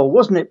weird goal,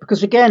 wasn't it?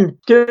 Because again,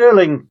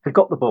 Sterling had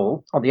got the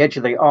ball on the edge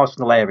of the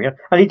Arsenal area,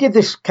 and he did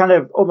this kind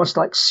of almost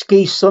like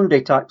ski Sunday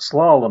type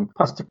slalom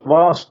past the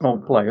Arsenal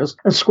players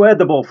and squared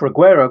the ball for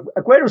Aguero.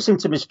 Aguero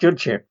seemed to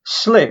misjudge it,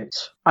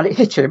 slipped, and it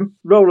hit him,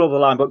 rolled over the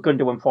line, but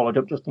Gundogan followed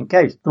up just in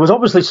case. There was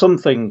obviously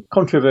something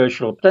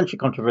controversial, potentially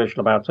controversial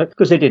about it,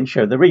 because they didn't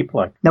show the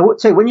replay. Now,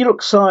 when you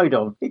look side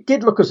on, it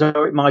did look as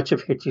though it might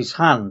have hit his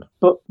hand,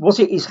 but was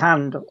it his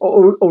hand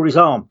or his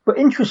arm? But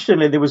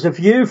interestingly, there was a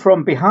view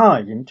from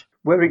behind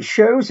where it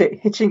shows it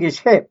hitting his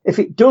hip. If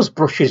it does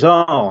brush his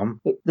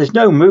arm, there's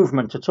no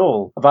movement at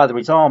all of either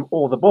his arm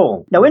or the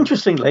ball. Now,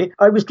 interestingly,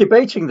 I was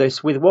debating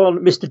this with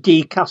one Mr.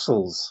 D.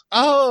 Castles.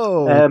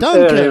 Oh,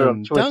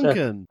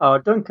 Duncan. Oh,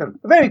 Duncan.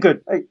 Very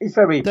good. He's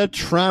very The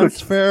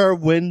Transfer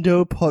good.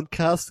 Window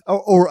Podcast,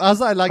 or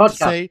as I like to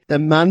say, the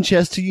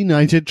Manchester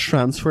United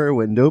Transfer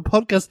Window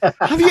Podcast.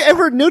 Have you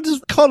ever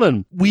noticed,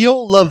 Colin? We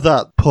all love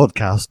that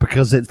podcast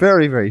because it's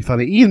very, very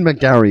funny. Ian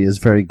McGarry is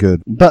very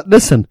good. But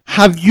listen,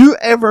 have you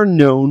ever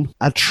known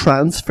a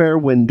transfer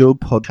window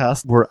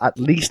podcast where at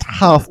least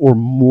half or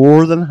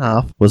more than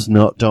half was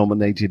not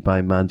dominated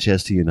by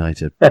Manchester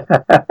United?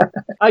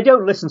 I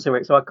don't listen to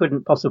it, so I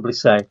couldn't possibly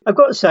say. I've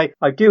got to say,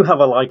 I do have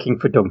a liking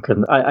for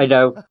Duncan. I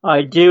know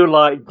I do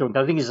like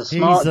Duncan. I think he's a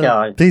smart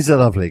guy. He's a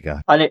lovely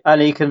guy.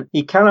 And he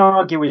can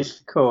argue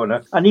his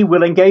corner, and he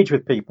will engage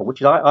with people,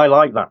 which I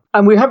like that.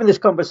 And we're having this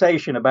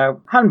conversation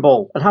about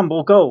handball and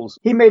handball goals.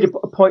 He made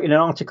a point in an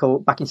article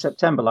back in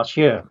September last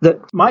year that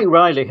Mike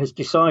Riley has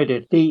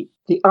decided the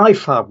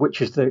IFAB,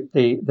 which is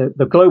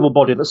the global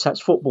body that sets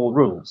football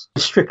rules,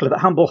 is strictly that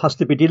handball has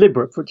to be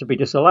deliberate for it to be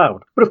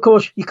disallowed. But of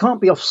course, you can't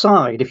be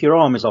offside if your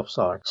arm is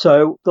offside.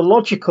 So the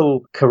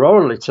logical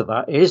corollary to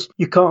that is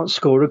you can't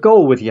score a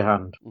goal with your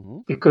hand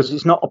because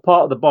it's not a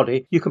part of the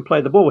body you can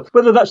play the ball with,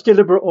 whether that's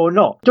deliberate or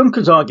not.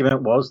 Duncan's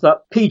argument was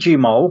that PG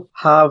Mol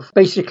have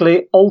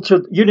basically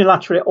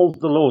unilaterally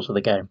altered the laws of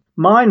the game.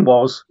 Mine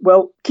was,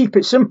 well, keep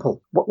it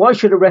simple. Why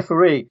should a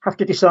referee have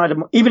to decide,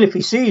 even if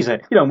he sees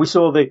it? You know, we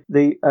saw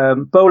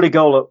the Bowley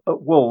goal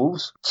at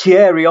Wolves,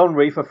 Thierry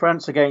Henry for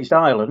France against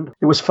Ireland.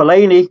 There was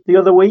Fellaini the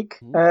other week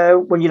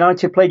when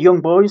United played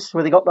Young Boys,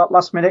 where they got that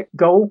last-minute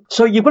goal.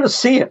 So you've got to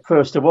see it,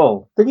 first of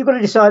all. Then you've got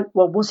to decide,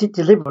 well, was it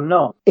delivered or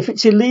not? If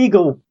it's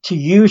illegal to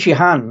use your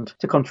hand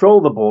to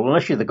control the ball,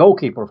 unless you're the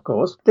goalkeeper, of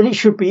course, then it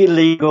should be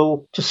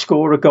illegal to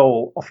score a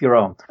goal off your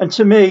arm. And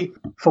to me,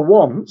 for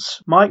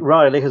once, Mike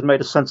Riley has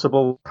made a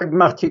sensible,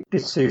 pragmatic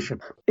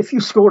decision. If you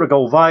score a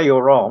goal via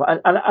your arm,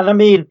 and I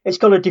mean, it's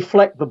got to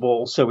deflect the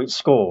ball so it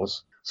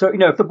scores. So, you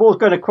know, if the ball's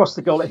going across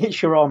the goal, it hits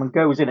your arm and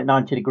goes in at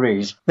 90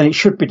 degrees, then it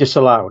should be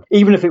disallowed,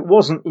 even if it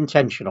wasn't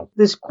intentional.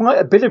 There's quite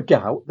a bit of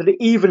doubt that it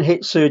even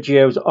hit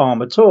Sergio's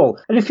arm at all.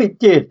 And if it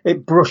did,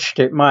 it brushed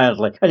it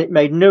mildly, and it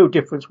made no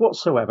difference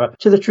whatsoever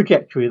to the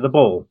trajectory of the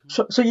ball.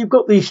 So you've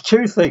got these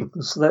two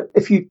things that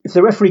if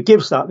the referee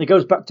gives that and it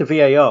goes back to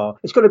VAR,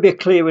 it's got to be a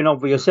clear and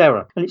obvious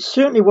error. And it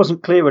certainly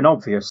wasn't clear and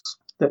obvious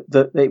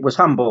that it was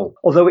handball,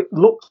 although it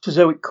looked as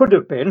though it could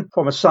have been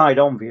from a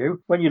side-on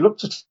view. When you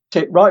looked at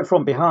it right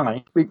from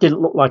behind, it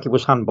didn't look like it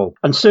was handball.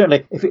 And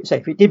certainly, if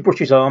it did brush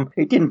his arm,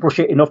 it didn't brush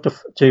it enough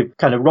to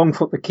kind of wrong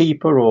foot the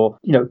keeper or,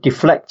 you know,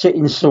 deflect it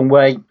in some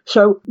way.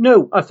 So,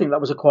 no, I think that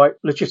was a quite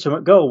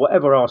legitimate goal,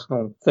 whatever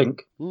Arsenal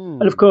think.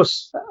 And of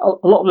course,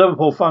 a lot of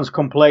Liverpool fans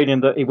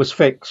complaining that it was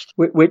fixed,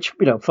 which,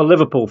 you know, for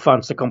Liverpool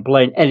fans to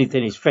complain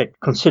anything is fixed,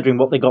 considering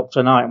what they got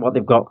tonight and what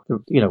they've got,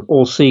 you know,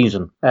 all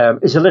season,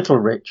 is a little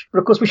rich. But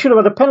of course, we should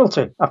have had a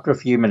penalty after a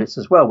few minutes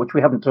as well, which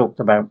we haven't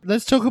talked about.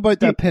 Let's talk about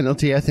that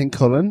penalty, I think,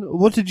 Colin.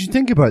 what did you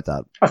think about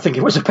that? I think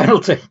it was a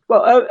penalty.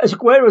 Well, as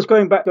Aguero was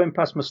going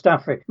past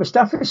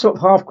Mustafi sort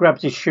of half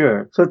grabbed his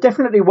shirt. So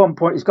definitely at one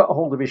point he's got a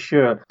hold of his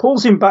shirt,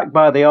 pulls him back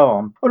by the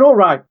arm. And all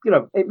right,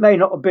 it may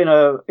not have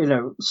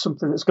been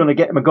something that's going to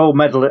get him a gold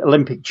medal at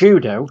Olympic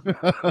judo.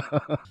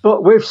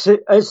 But we've seen,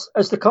 as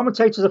the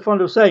commentators are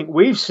fond of saying,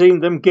 we've seen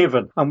them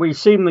given. And we've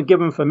seen them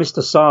given for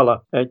Mr.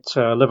 Salah at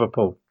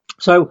Liverpool.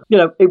 So,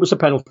 it was a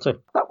penalty.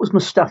 That was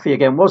Mustafi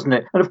again, wasn't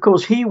it? And of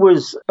course, he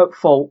was at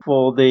fault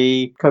for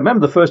can't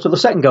remember the first or the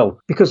second goal,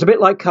 because a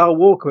bit like Kyle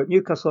Walker at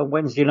Newcastle on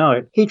Wednesday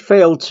night, he'd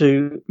failed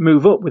to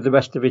move up with the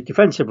rest of his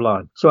defensive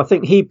line. So I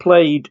think he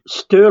played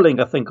Sterling,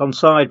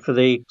 onside for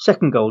the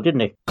second goal, didn't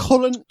he?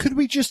 Colin, could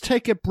we just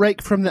take a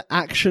break from the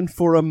action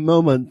for a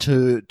moment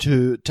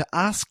to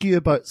ask you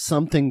about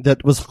something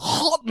that was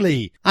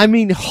hotly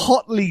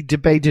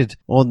debated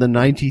on the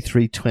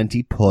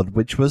 9320 pod,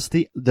 which was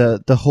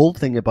the whole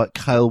thing about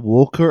Kyle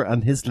Walker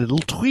and his little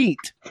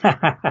tweet.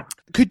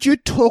 Could you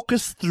talk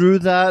us through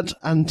that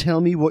and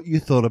tell me what you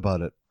thought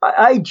about it?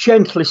 I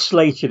gently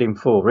slated him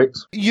for it.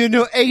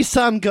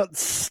 Asan got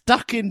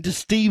stuck into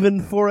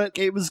Stephen for it.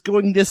 It was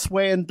going this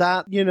way and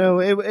that.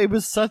 It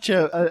was such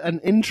an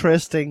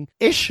interesting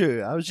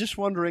issue. I was just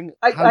wondering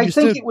how I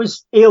think it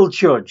was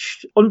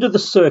ill-judged under the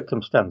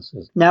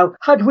circumstances. Now,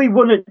 had we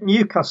won at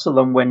Newcastle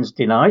on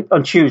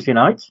Tuesday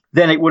night,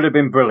 then it would have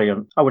been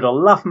brilliant. I would have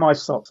laughed my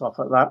socks off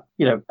at that.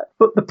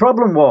 But the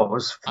problem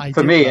was,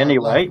 for me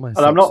anyway, and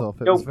I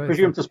don't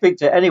presume to speak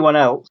to anyone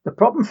else, the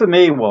problem for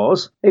me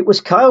was, it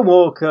was Kyle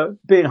Walker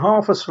being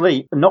half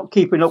asleep and not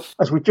keeping up,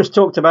 as we just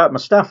talked about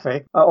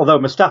Mustafi, although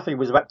Mustafi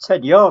was about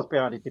 10 yards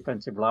behind his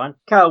defensive line.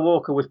 Kyle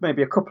Walker was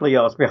maybe a couple of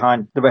yards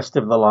behind the rest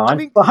of the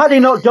line. But had he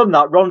not done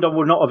that, Rondon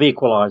would not have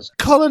equalised.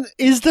 Colin,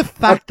 is the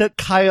fact that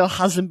Kyle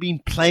hasn't been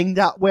playing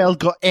that well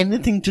got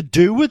anything to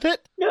do with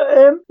it?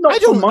 I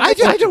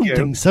don't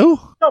think so.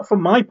 Not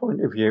from my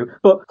point of view,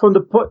 but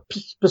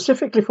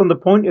specifically from the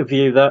point of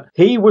view that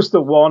he was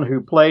the one who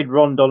played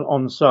Rondon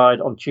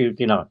onside on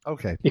Tuesday night.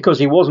 Okay. Because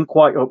he wasn't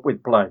quite up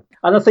with play.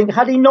 And I think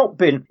had he not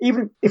been,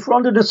 even if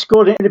Rondon had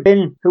scored, it would have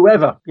been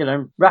whoever,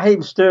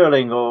 Raheem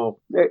Sterling or,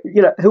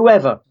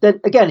 whoever. Then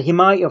again, he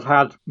might have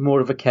had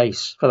more of a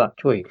case for that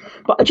tweet.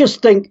 But I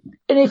just think,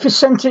 and if he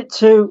sent it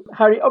to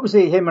Harry,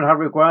 obviously him and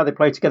Harry Maguire, they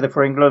played together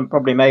for England,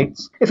 probably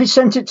mates. If he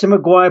sent it to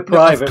Maguire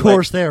privately, of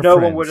course they're no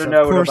friends. one would have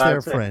known about it. Of course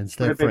they're friends.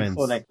 They're friends.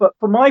 Funny. But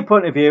from my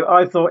point of view,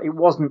 I thought it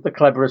wasn't the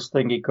cleverest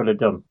thing he could have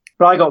done.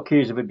 But I got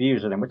accused of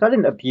abusing him, which I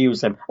didn't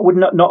abuse him. I would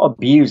not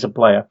abuse a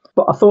player.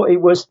 But I thought it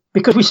was,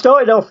 because we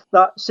started off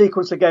that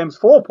sequence of games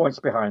 4 points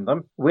behind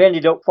them, we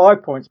ended up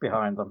 5 points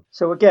behind them.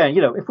 So again,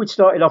 if we'd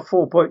started off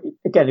 4 points,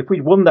 again, if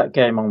we'd won that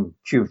game on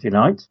Tuesday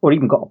night, or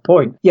even got a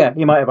point, yeah,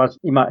 he might have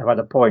had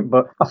a point.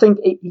 But I think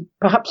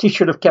perhaps he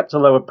should have kept a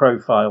lower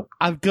profile.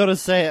 I've got to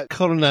say,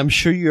 Colin, I'm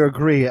sure you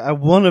agree,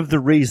 one of the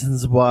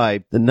reasons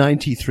why the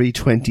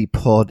 9320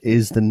 pod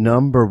is the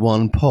number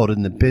one pod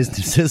in the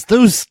business is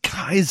those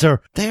guys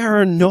they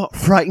are not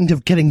frightened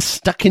of getting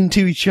stuck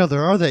into each other,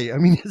 are they? I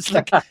mean, it's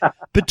like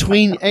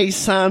between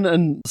Asan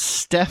and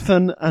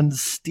Stefan and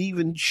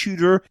Stephen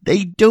Tudor,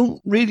 they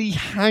don't really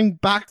hang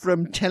back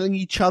from telling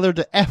each other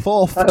to F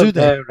off, do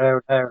they?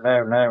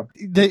 No.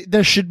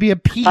 There should be a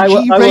PG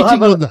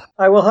rating on that.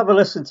 I will have a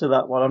listen to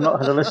that one. I've not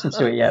had a listen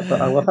to it yet,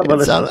 but I will have a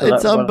listen to that.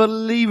 It's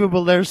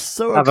unbelievable. They're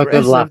so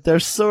aggressive. They're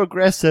so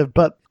aggressive,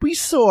 but we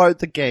saw out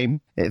the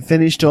game. It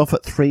finished off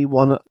at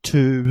 3-1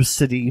 to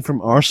City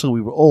from Arsenal.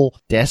 We were all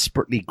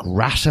desperately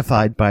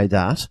gratified by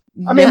that.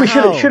 I mean, we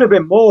should have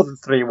been more than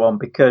 3-1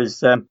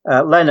 because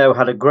Leno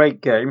had a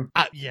great game.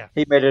 Yeah,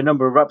 he made a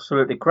number of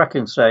absolutely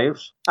cracking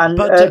saves. And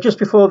just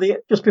before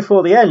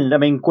the end, I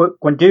mean,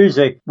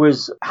 Guendouzi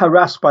was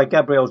harassed by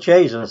Gabriel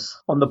Jesus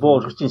on the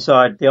ball just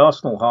inside the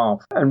Arsenal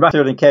half, and Raheem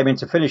Sterling came in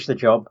to finish the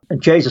job.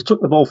 And Jesus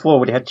took the ball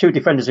forward. He had two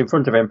defenders in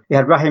front of him. He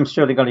had Raheem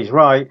Sterling on his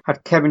right,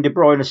 had Kevin De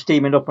Bruyne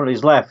steaming up on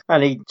his left,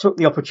 and he took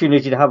the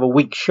opportunity to have a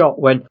weak shot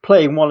when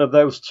playing one of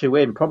those two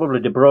in,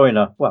 probably De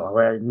Bruyne.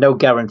 Well, no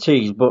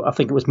guarantees, but I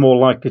think it was more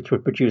likely to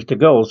have produced a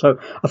goal. So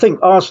I think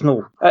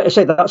Arsenal, I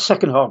say that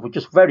second half was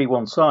just very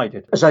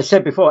one-sided. As I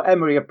said before,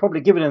 Emery had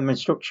probably given them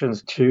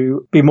instructions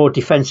to be more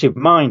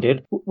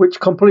defensive-minded, which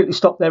completely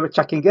stopped their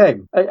attacking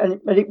game. And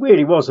it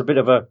really was a bit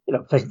of a,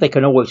 they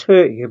can always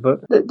hurt you, but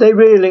they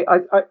really,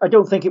 I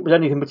don't think it was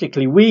anything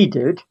particularly we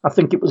did. I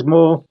think it was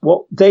more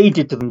what they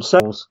did to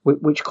themselves,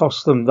 which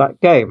cost them that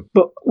game.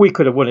 But we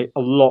could have won it a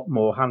lot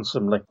more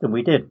handsomely than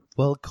we did.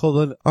 Well,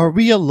 Colin, are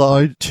we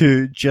allowed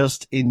to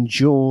just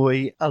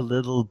enjoy a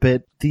little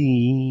bit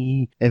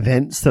the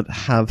events that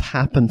have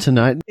happened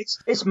tonight?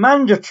 It's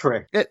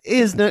mandatory. It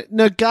is.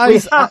 No,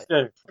 guys. We have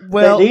to.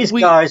 Well, these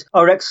guys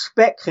are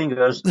expecting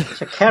us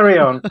to carry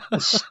on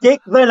and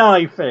stick the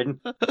knife in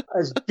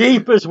as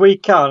deep as we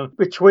can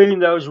between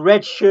those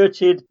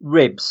red-shirted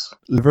ribs.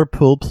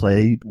 Liverpool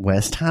played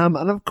West Ham,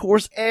 and of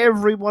course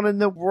everyone in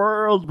the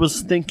world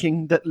was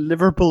thinking that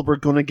Liverpool were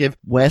going to give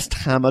West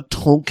Ham a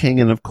talking,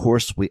 and of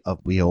course we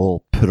we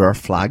all put our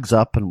flags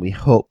up and we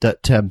hope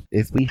that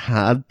if we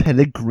had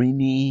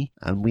Pellegrini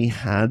and we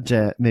had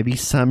maybe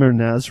Samir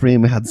Nasri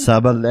and we had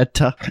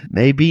Zabaleta,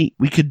 maybe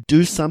we could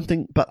do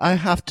something. But I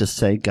have to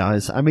say,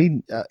 guys, I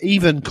mean,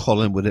 even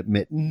Colin would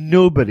admit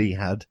nobody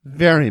had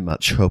very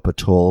much hope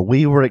at all.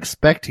 We were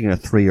expecting a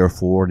 3 or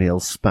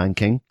 4-0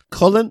 spanking.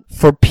 Colin,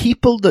 for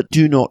people that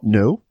do not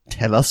know,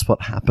 tell us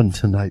what happened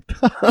tonight.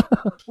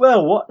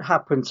 Well, what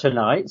happened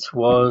tonight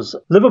was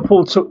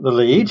Liverpool took the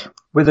lead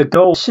with a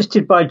goal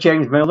assisted by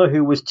James Milner,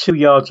 who was 2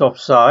 yards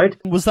offside.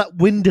 Was that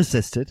wind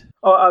assisted?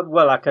 Oh,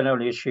 well, I can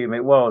only assume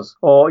it was.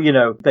 Or,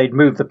 they'd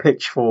moved the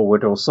pitch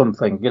forward or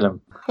something,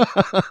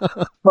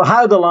 But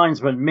how the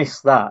linesman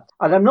missed that.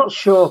 And I'm not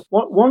sure.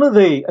 One of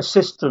the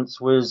assistants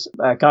was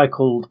a guy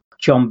called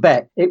John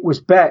Beck. It was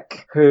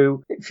Beck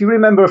who, if you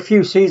remember a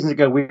few seasons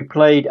ago, we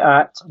played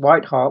at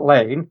White Hart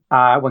Lane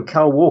when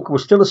Kyle Walker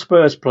was still a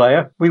Spurs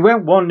player. We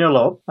went 1-0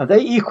 up and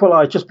they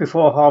equalised just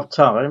before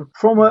half-time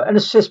from an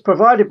assist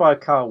provided by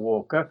Kyle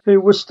Walker,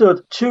 who was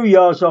stood 2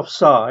 yards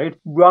offside,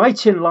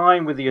 right in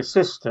line with the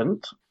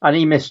assistant, and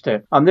he missed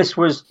it. And this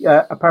was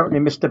apparently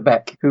Mr.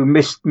 Beck, who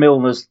missed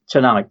Milner's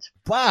tonight.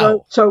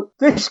 Wow. So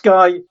this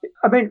guy,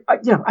 I mean,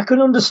 I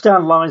can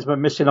understand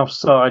linesmen missing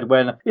offside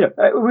when,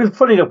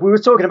 funny enough, we were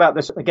talking about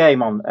this at the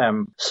game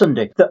on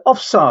Sunday, that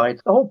offside,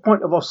 the whole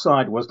point of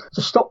offside was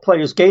to stop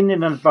players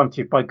gaining an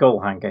advantage by goal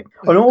hanging.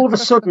 And all of a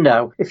sudden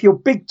now, if your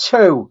big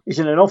toe is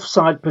in an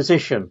offside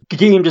position,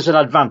 deemed as an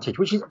advantage,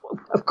 which is,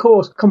 of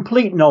course,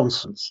 complete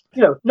nonsense.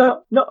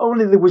 Not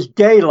only there was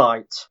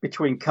daylight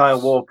between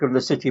Kyle Walker and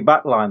the City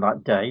backline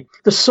that day,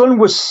 the sun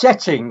was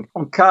setting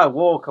on Kyle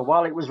Walker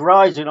while it was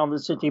rising on the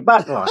City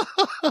backline.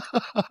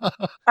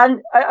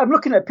 And I'm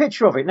looking at a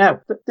picture of it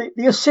now.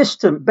 The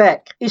assistant,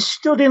 Beck, is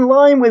stood in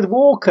line with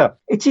Walker.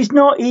 It is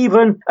not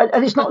even,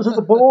 and it's not as if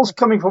the ball's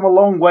coming from a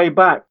long way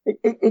back.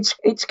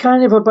 It's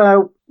kind of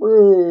about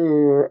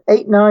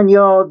 8-9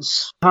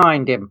 yards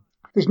behind him.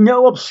 There's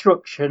no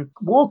obstruction.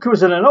 Walker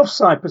was in an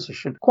offside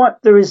position.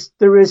 There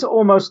is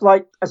almost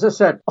like, as I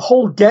said, a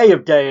whole day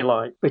of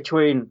daylight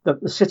between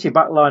the City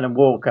backline and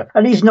Walker,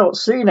 and he's not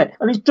seen it,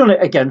 and he's done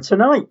it again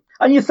tonight.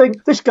 And you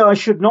think this guy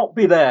should not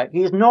be there.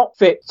 He is not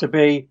fit to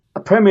be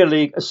a Premier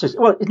League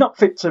assistant. Well, he's not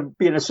fit to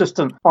be an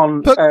assistant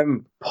on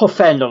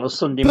Huff End on a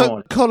Sunday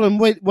morning. Colin,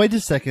 wait a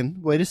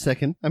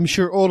second. I'm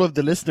sure all of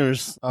the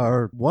listeners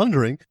are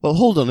wondering, well,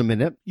 hold on a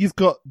minute. You've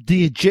got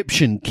the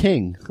Egyptian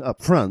king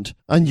up front,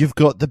 and you've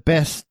got the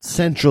best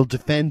central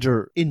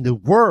defender in the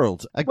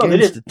world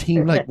against a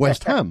team like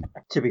West Ham.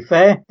 To be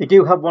fair, they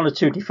do have one or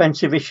two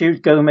defensive issues.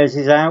 Gomez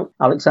is out.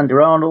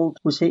 Alexander-Arnold,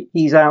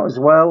 he's out as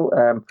well.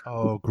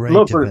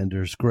 Great defenders.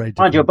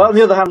 Mind you, but on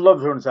the other hand,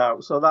 Lovren's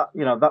out, so that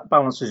that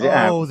balances it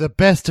out. Oh, the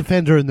best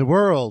defender in the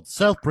world,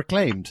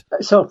 self-proclaimed.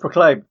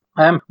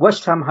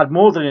 West Ham had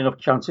more than enough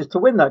chances to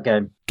win that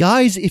game.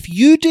 Guys, if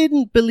you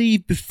didn't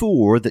believe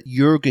before that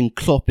Jurgen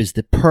Klopp is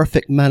the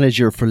perfect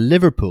manager for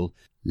Liverpool,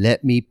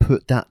 let me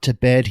put that to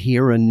bed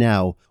here and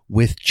now.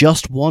 With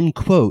just one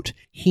quote,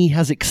 he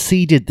has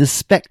exceeded the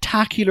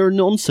spectacular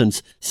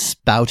nonsense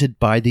spouted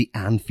by the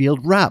Anfield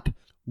Rap.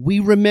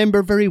 We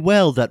remember very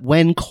well that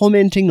when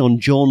commenting on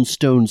John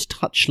Stone's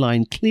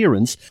touchline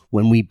clearance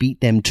when we beat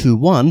them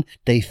 2-1,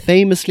 they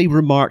famously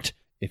remarked,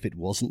 if it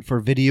wasn't for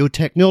video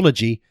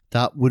technology,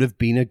 that would have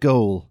been a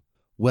goal.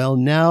 Well,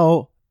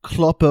 now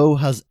Kloppo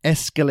has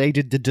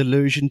escalated the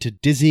delusion to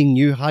dizzying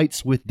new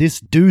heights with this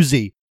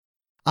doozy.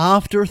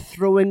 After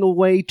throwing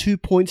away 2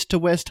 points to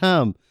West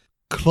Ham,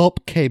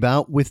 Klopp came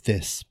out with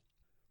this.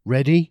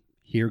 Ready?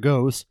 Here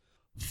goes.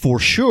 For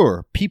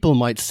sure, people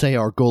might say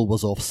our goal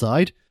was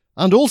offside,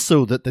 and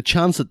also that the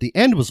chance at the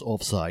end was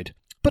offside.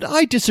 But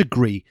I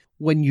disagree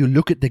when you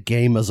look at the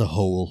game as a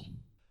whole.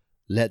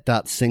 Let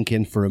that sink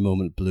in for a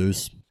moment,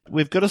 Blues.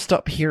 We've got to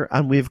stop here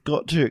and we've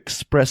got to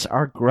express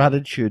our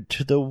gratitude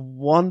to the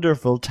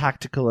wonderful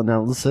tactical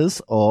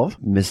analysis of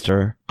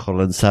Mr.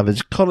 Colin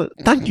Savage. Colin,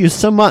 thank you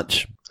so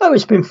much. Oh,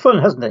 it's been fun,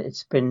 hasn't it?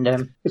 It's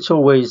been, it's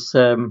always,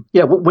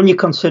 when you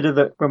consider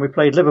that when we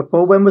played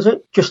Liverpool, when was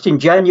it? Just in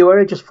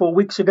January, just 4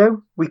 weeks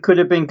ago, we could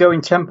have been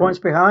going 10 points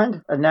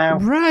behind. And now,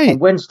 on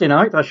Wednesday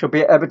night, I shall be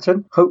at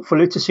Everton,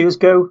 hopefully to see us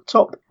go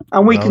top.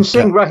 And we can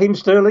sing Raheem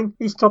Sterling,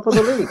 he's top of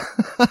the league.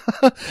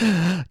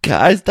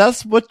 Guys,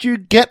 that's what you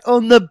get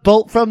on the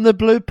Bolt from the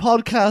Blue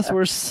podcast.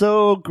 We're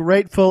so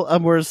grateful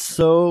and we're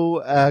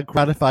so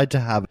gratified to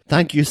have it.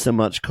 Thank you so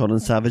much,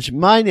 Colin Savage.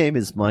 My name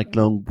is Mike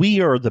Long.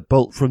 We are the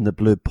Bolt from the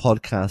Blue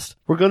podcast.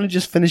 We're going to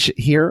just finish it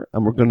here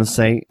and we're going to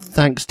say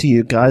thanks to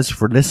you guys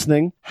for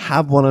listening.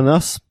 Have one on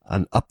us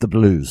and up the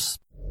Blues.